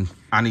getting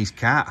Annie's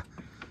cat,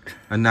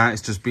 and now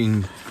it's just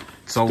been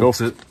sold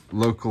to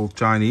local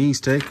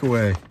Chinese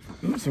takeaway.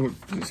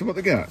 So what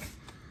they get?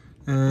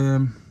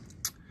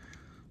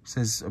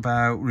 Says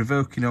about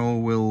revoking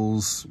all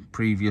wills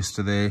previous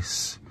to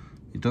this.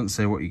 It doesn't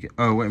say what you get.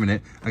 Oh, wait a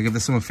minute. I give the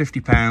sum of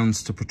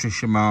 £50 to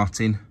Patricia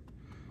Martin.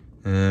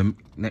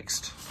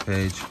 Next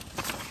page.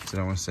 So I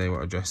don't want to say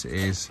what address it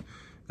is.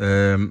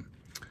 It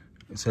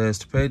says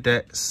to pay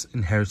debts,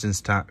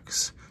 inheritance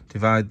tax,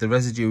 divide the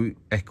residue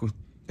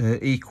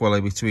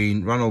equally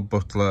between Ronald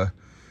Butler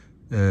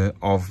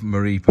of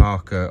Marie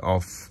Parker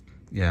of,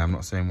 yeah, I'm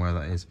not saying where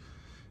that is,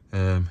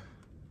 in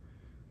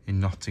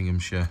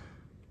Nottinghamshire.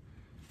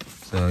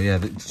 So yeah,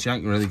 she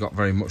ain't really got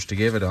very much to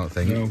give, I don't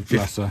think. No,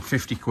 bless her.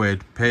 50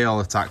 quid, pay all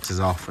the taxes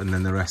off, and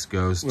then the rest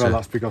goes to... Well,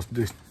 that's because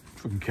this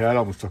fucking care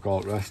almost took all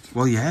the rest.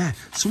 Well, yeah.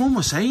 Someone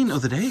was saying the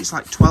other day it's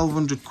like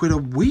 1,200 quid a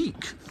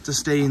week to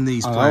stay in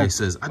these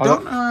places. I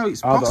don't know how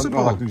it's possible.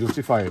 I don't know if I can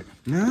justify it.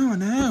 No, I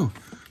know.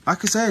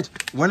 Like I said,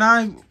 when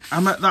I'm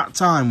at that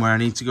time where I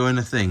need to go in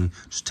a thing,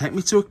 just take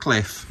me to a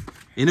cliff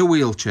in a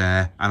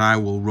wheelchair and I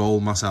will roll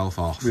myself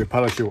off. With a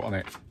parachute on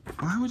it.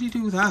 Why would you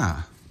do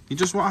that? I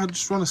just want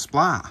to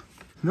splat.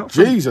 Not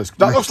Jesus,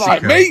 that looks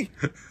like me!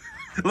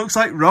 It looks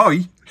like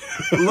Roy.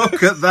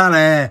 Look at that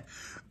hair.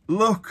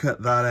 Look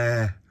at that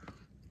hair.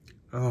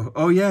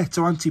 Oh yeah,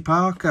 to Auntie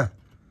Parker.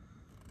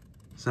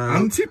 So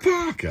Auntie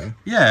Parker?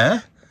 Yeah.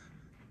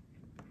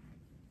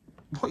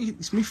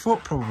 It's my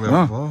foot probably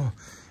on the floor.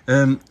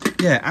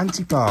 Yeah,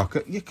 Auntie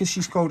Parker. Yeah, because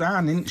she's called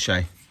Anne, isn't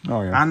she?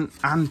 Oh yeah.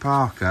 Anne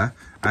Parker,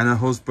 and her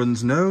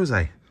husband's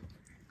Nosey.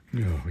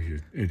 Oh,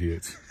 you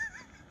idiot.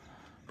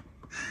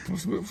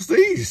 What's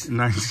these?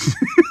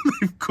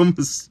 They've come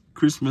as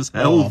Christmas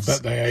elves. Oh, I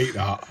bet they ate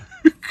that.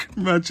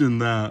 Imagine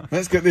that.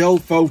 Let's get the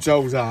old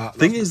photos out.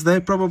 Thing is,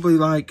 they're probably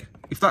like,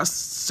 if that's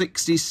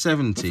 60s,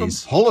 70s.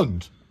 From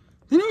Holland.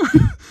 You know,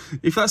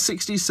 if that's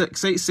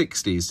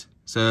 60s,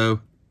 so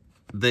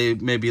they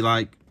maybe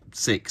like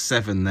 6,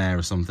 7 there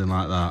or something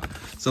like that.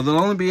 So they'll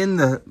only be in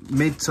the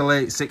mid to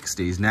late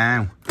 60s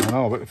now. I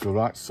know, I bet they feel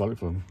right sorry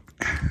for them.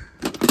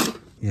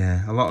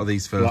 Yeah, a lot of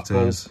these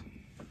photos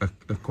are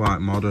quite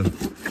modern.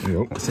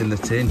 Yep. What's in the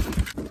tin?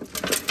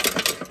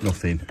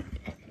 Nothing.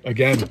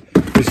 Again,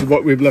 this is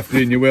what we've left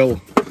in your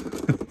will.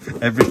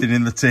 Everything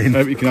in the tin.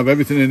 You can have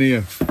everything in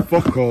here.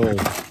 Fuck all.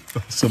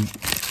 Some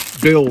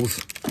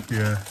bills.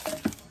 Yeah.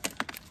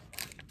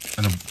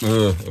 And a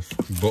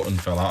fucking button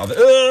fell out of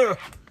it.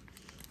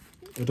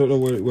 I don't know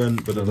where it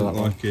went, but I don't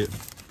like it.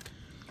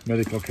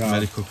 Medical cards.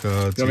 Medical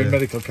cards. I mean,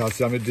 medical cards.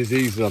 How many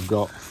diseases I've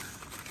got.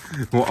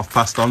 What I've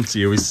passed on to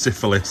you is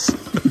syphilis.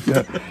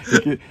 Yeah.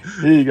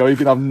 Here you go. You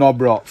can have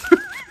knob rot.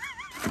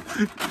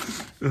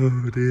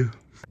 Oh dear.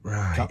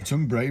 Right.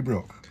 Captain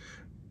Braybrook.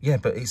 Yeah,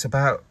 but it's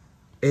about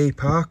A.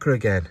 Parker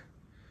again.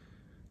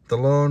 The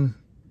Lawn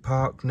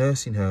Park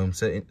Nursing Home,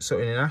 Sutton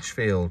in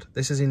Ashfield.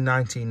 This is in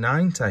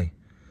 1990.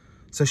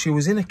 So she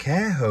was in a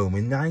care home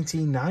in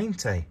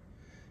 1990.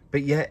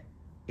 But yet,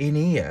 in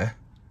here,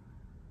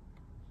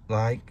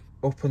 like,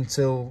 up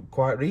until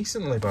quite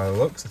recently, by the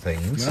looks of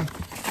things. Yeah.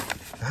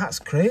 That's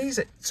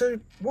crazy. So,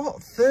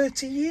 what,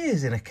 30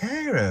 years in a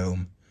care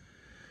home?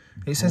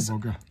 It says,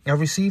 I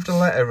received a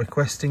letter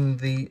requesting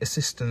the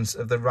assistance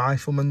of the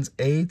Riflemen's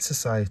Aid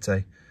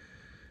Society.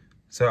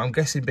 So I'm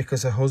guessing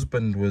because her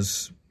husband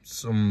was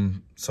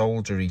some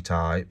soldiery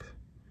type,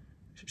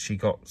 she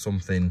got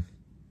something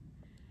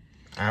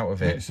out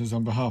of it. It says,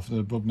 on behalf of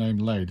the above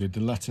named lady, the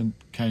letter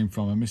came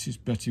from a Mrs.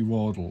 Betty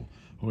Wardle,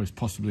 who is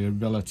possibly a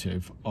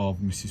relative of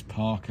Mrs.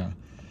 Parker.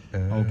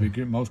 I would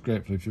be most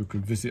grateful if you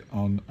could visit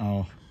on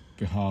our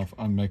behalf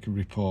and make a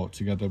report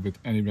together with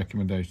any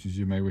recommendations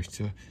you may wish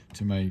to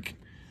make.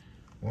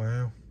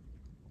 Wow,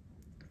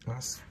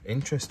 that's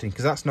interesting,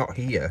 because that's not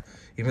here.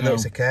 Even though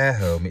it's a care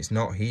home, it's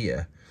not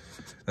here.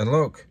 And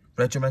look,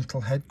 Regimental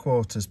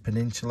Headquarters,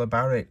 Peninsula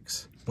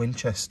Barracks,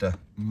 Winchester.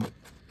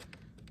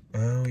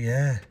 Oh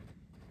yeah,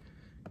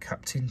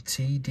 Captain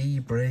T.D.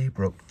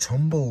 Braybrook,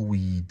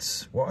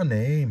 Tumbleweeds. What a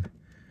name.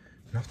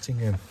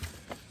 Nottingham.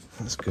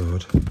 That's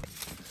good.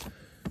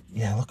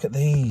 Yeah, look at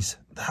these.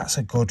 That's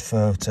a good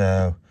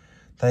photo.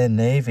 They're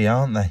Navy,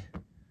 aren't they?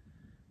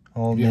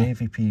 All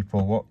Navy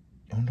people. What?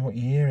 I wonder what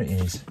year it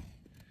is.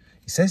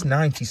 It says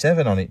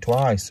 97 on it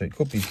twice, so it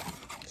could be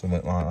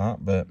something like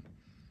that, but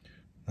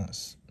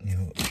that's, you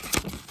know,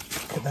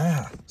 look at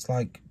that. It's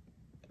like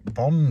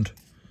Bond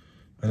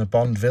and a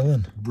Bond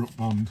villain. Brooke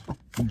Bond.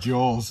 And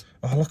Jaws.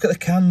 Oh, look at the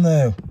can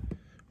though.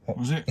 What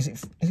was it?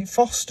 Is it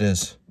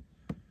Foster's?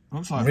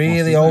 Looks like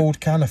really Foster's,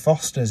 old can of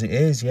Foster's. It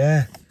is,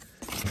 yeah.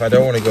 If I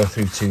don't want to go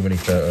through too many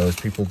photos,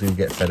 people do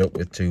get fed up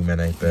with too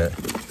many, but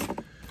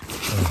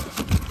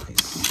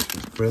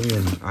it's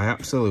brilliant. I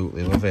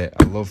absolutely love it.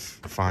 I love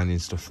finding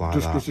stuff like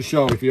that. Just goes to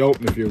show, if you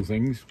open a few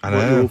things, I know.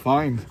 what you'll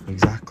find.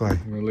 Exactly.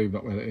 I'm going to leave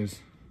that where it is.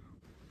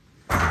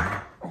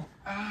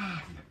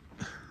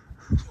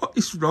 What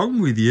is wrong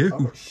with you?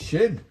 Oh,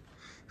 shit.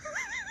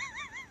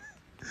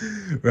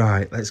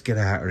 Right, let's get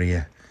out of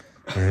here.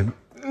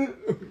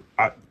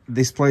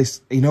 This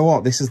place, you know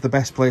what? This is the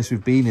best place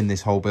we've been in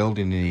this whole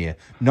building in here.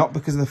 Not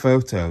because of the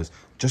photos,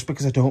 just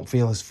because I don't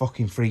feel as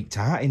fucking freaked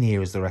out in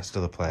here as the rest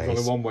of the place.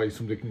 There's only one way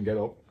somebody can get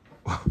up.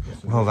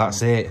 Well,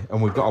 that's it.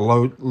 And we've got a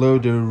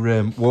load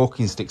of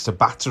walking sticks to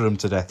batter them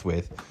to death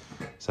with.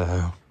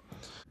 So,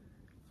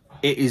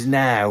 it is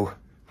now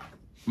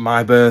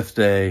my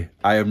birthday.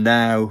 I am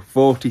now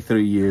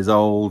 43 years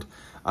old.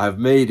 I've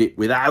made it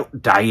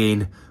without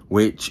dying,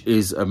 which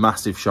is a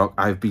massive shock.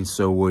 I've been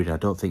so worried. I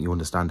don't think you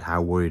understand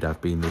how worried I've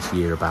been this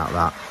year about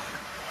that.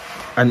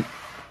 And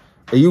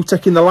are you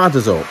taking the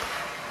ladders up?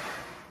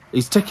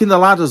 He's taking the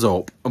ladders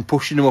up and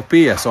pushing them up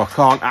here so I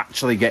can't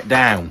actually get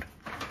down.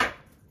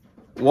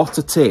 What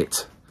a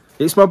tit.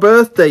 It's my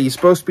birthday. You're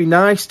supposed to be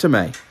nice to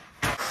me.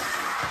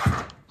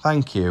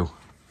 Thank you.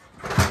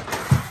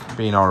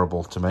 Being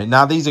horrible to me.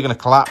 Now these are going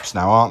to collapse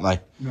now, aren't they?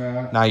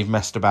 Yeah. Now you've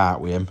messed about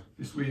with him.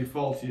 This will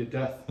fall to your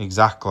death.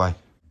 Exactly.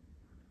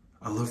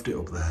 I loved it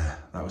up there.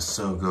 That was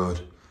so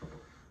good.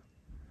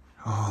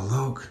 Oh,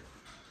 look.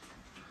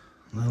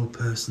 Little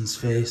person's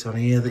face on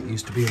here that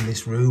used to be in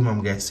this room,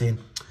 I'm guessing.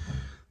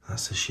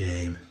 That's a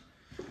shame.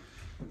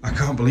 I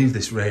can't believe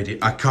this radio.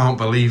 I can't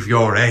believe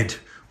your head.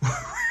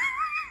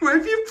 Where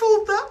have you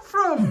pulled that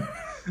from?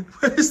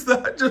 Where's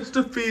that just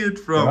appeared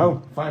from?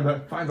 No, find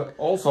out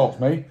all sorts,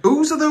 mate.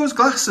 Whose are those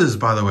glasses,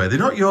 by the way? They're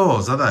not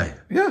yours, are they?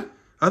 Yeah.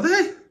 Are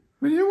they?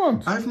 What do you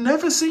want? I've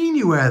never seen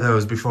you wear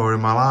those before in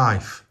my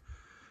life.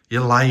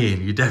 You're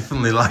lying. You're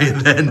definitely lying.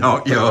 They're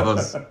not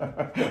yours.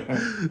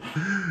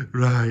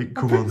 Right,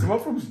 come on.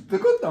 They're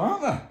good though,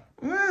 aren't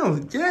they? Well,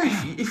 yeah,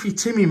 if you're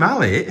Timmy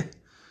Mallet.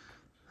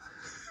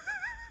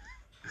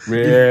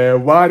 Yeah,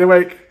 wide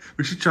awake.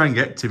 We should try and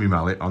get Timmy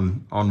Mallet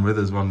on with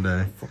us one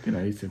day. Fucking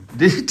hate him.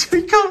 Did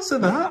you can't say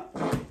that?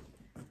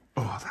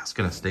 Oh, that's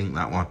going to stink,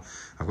 that one.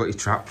 I've got you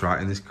trapped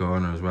right in this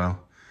corner as well.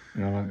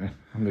 Yeah,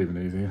 I'm leaving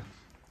these here.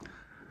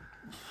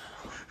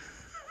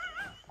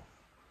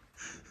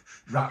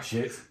 Rat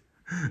shit.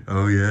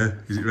 Oh yeah,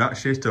 is it rat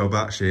shit or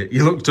bat shit?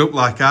 You looked up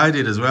like I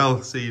did as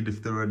well, seeing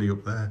if there were any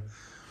up there.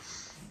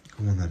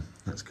 Come on then,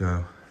 let's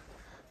go.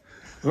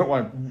 I don't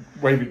like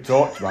waving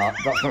torch, Matt.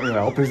 That's not going to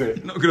help, is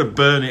it? Not going to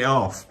burn it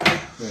off.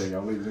 There you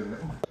go, leave it in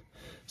there.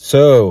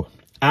 So,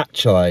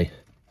 actually,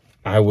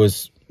 I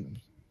was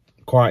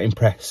quite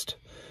impressed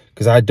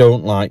because I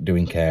don't like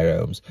doing care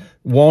homes.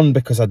 One,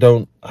 because I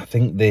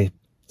think they're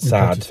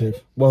sad.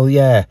 Repetitive. Well,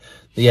 yeah,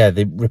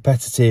 they're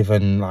repetitive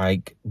and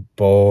like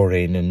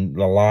boring, and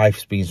the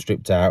life's being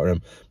stripped out of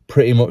them,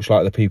 pretty much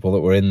like the people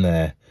that were in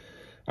there.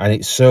 And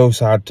it's so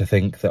sad to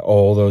think that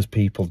all those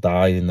people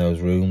died in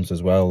those rooms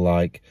as well,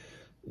 like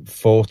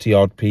 40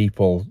 odd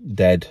people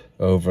dead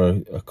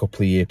over a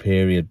couple of year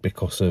period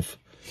because of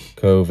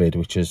COVID,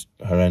 which is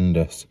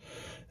horrendous.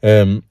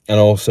 And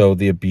also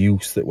the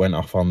abuse that went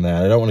off on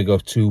there. I don't want to go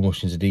too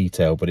much into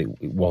detail, but it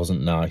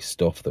wasn't nice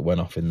stuff that went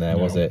off in there,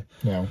 was it?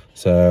 No.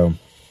 So,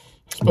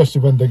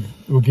 especially when they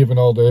were given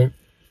all the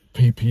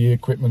PPE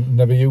equipment and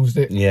never used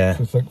it. Yeah.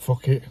 So I think,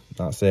 fuck it.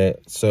 That's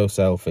it. So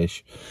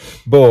selfish.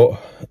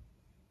 But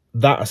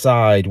that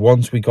aside,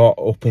 once we got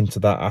up into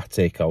that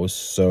attic, I was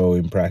so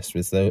impressed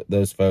with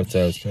those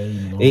photos.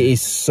 Shame, it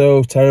is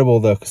so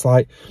terrible though, because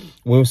like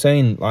we were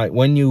saying, like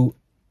when you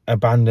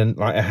abandon,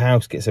 like a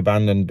house gets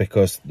abandoned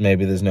because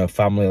maybe there's no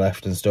family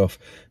left and stuff,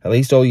 at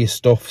least all your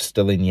stuff's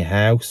still in your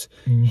house.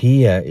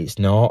 Here it's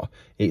not.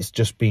 It's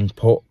just been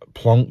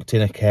plonked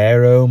in a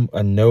care home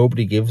and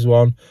nobody gives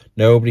one.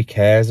 Nobody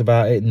cares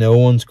about it. No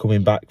one's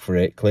coming back for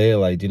it,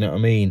 clearly. Do you know what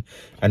I mean?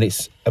 And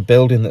it's a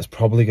building that's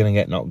probably going to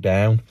get knocked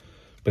down,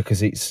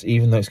 because it's,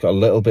 even though it's got a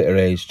little bit of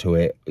age to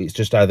it, it's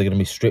just either going to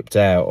be stripped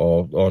out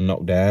or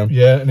knocked down.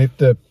 Yeah, and if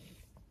the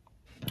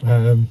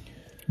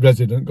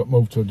resident got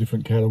moved to a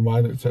different care home,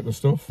 why didn't they take the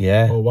stuff?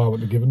 Yeah. Or why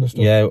weren't they given the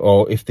stuff? Yeah,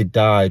 or if they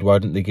died, why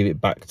didn't they give it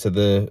back to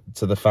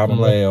the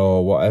family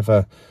or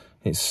whatever?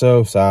 It's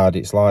so sad.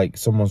 It's like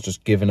someone's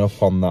just given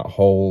up on that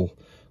whole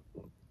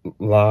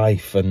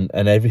life and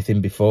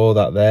everything before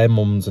that. Their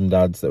mums and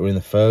dads that were in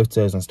the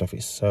photos and stuff.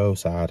 It's so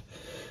sad.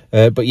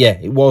 But yeah,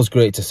 it was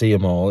great to see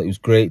them all. It was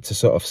great to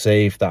sort of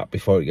save that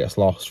before it gets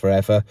lost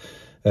forever.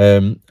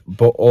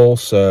 But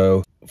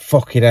also,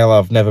 fucking hell,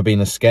 I've never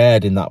been as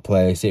scared in that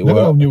place. It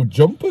never knew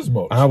jump as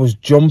much. I was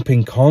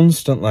jumping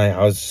constantly.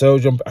 I was so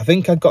jumping. I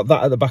think I got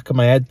that at the back of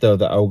my head though,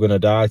 that I was going to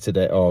die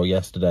today or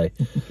yesterday.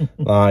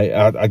 Like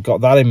I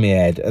got that in my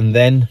head, and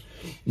then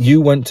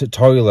you went to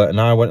toilet and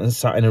I went and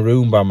sat in a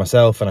room by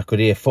myself, and I could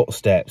hear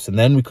footsteps, and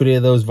then we could hear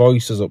those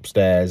voices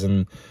upstairs,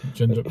 and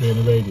which ended up being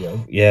a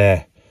radio.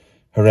 Yeah,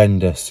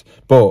 horrendous.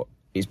 But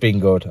it's been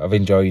good. I've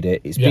enjoyed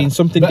it. It's been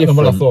something better different.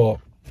 than what I thought.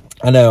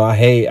 I know. I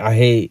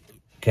hate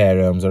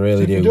care homes. I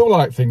really do. If you do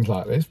like things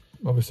like this,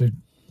 obviously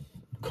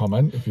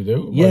comment if you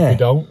do. Yeah. Or if you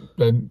don't,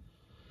 then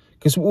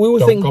because we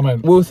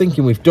were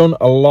thinking we've done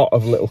a lot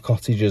of little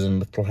cottages and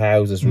little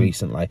houses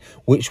recently,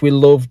 which we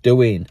love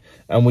doing,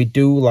 and we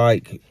do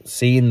like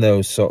seeing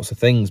those sorts of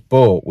things.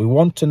 But we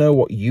want to know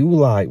what you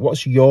like.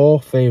 What's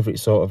your favourite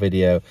sort of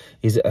video?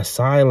 Is it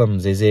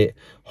asylums? Is it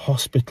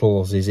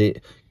hospitals? Is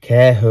it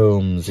care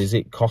homes? Is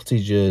it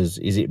cottages?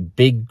 Is it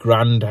big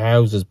grand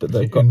houses but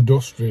they've got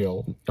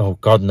industrial? Oh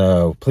god,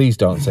 no, please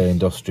don't say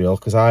industrial,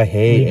 because I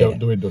hate it. We don't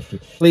do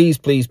industrial.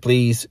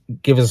 Please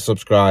give us a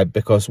subscribe,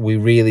 because we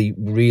really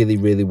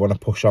want to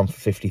push on for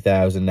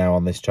 50,000 now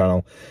on this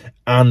channel,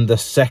 and the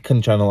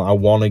second channel I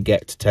want to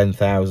get to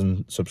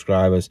 10,000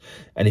 subscribers.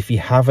 And if you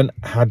haven't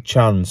had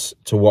chance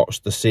to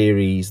watch the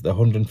series, the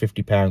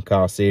 £150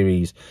 car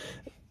series,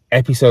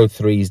 episode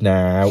 3 is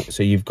now out,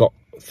 so you've got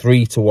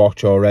 3 to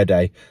watch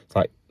already. It's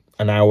like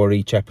an hour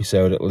each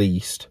episode at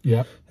least.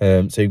 Yeah.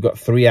 So you've got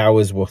 3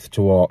 hours worth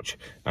to watch,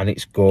 and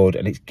it's good,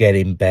 and it's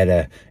getting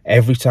better.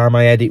 Every time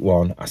I edit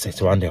one, I say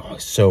to Andy, oh,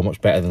 it's so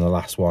much better than the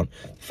last one.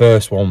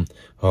 First one,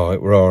 oh,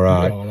 it were all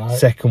right.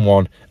 Second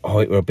one, oh,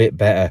 it were a bit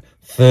better.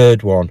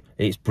 Third one,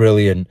 it's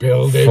brilliant.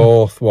 Building.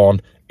 Fourth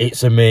one,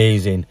 it's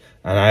amazing.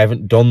 And I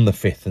haven't done the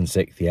 5th and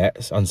 6th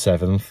yet, on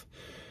 7th.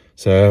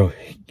 So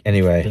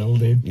anyway,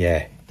 building.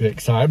 Yeah, the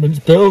excitement's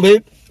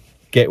building.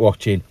 Get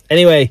watching.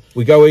 Anyway,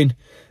 we're going,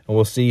 and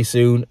we'll see you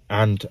soon.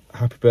 And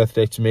happy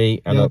birthday to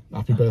me. And yeah,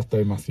 happy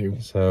birthday, Matthew.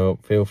 So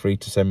feel free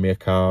to send me a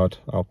card.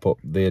 I'll put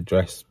the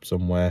address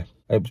somewhere.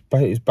 It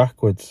was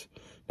backwards.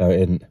 No,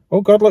 it isn't. Oh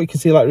God, look, you can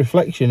see like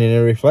reflection in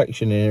a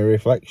reflection in a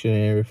reflection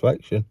in a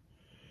reflection.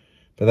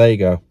 But there you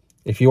go.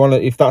 If you want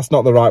to, if that's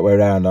not the right way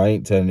around, I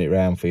ain't turning it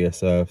round for you.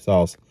 So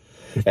soz.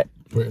 Put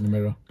it in the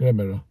mirror. Get a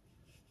mirror.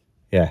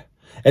 Yeah.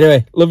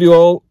 Anyway, love you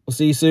all. We'll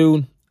see you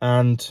soon,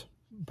 and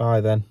bye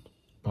then.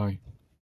 Bye.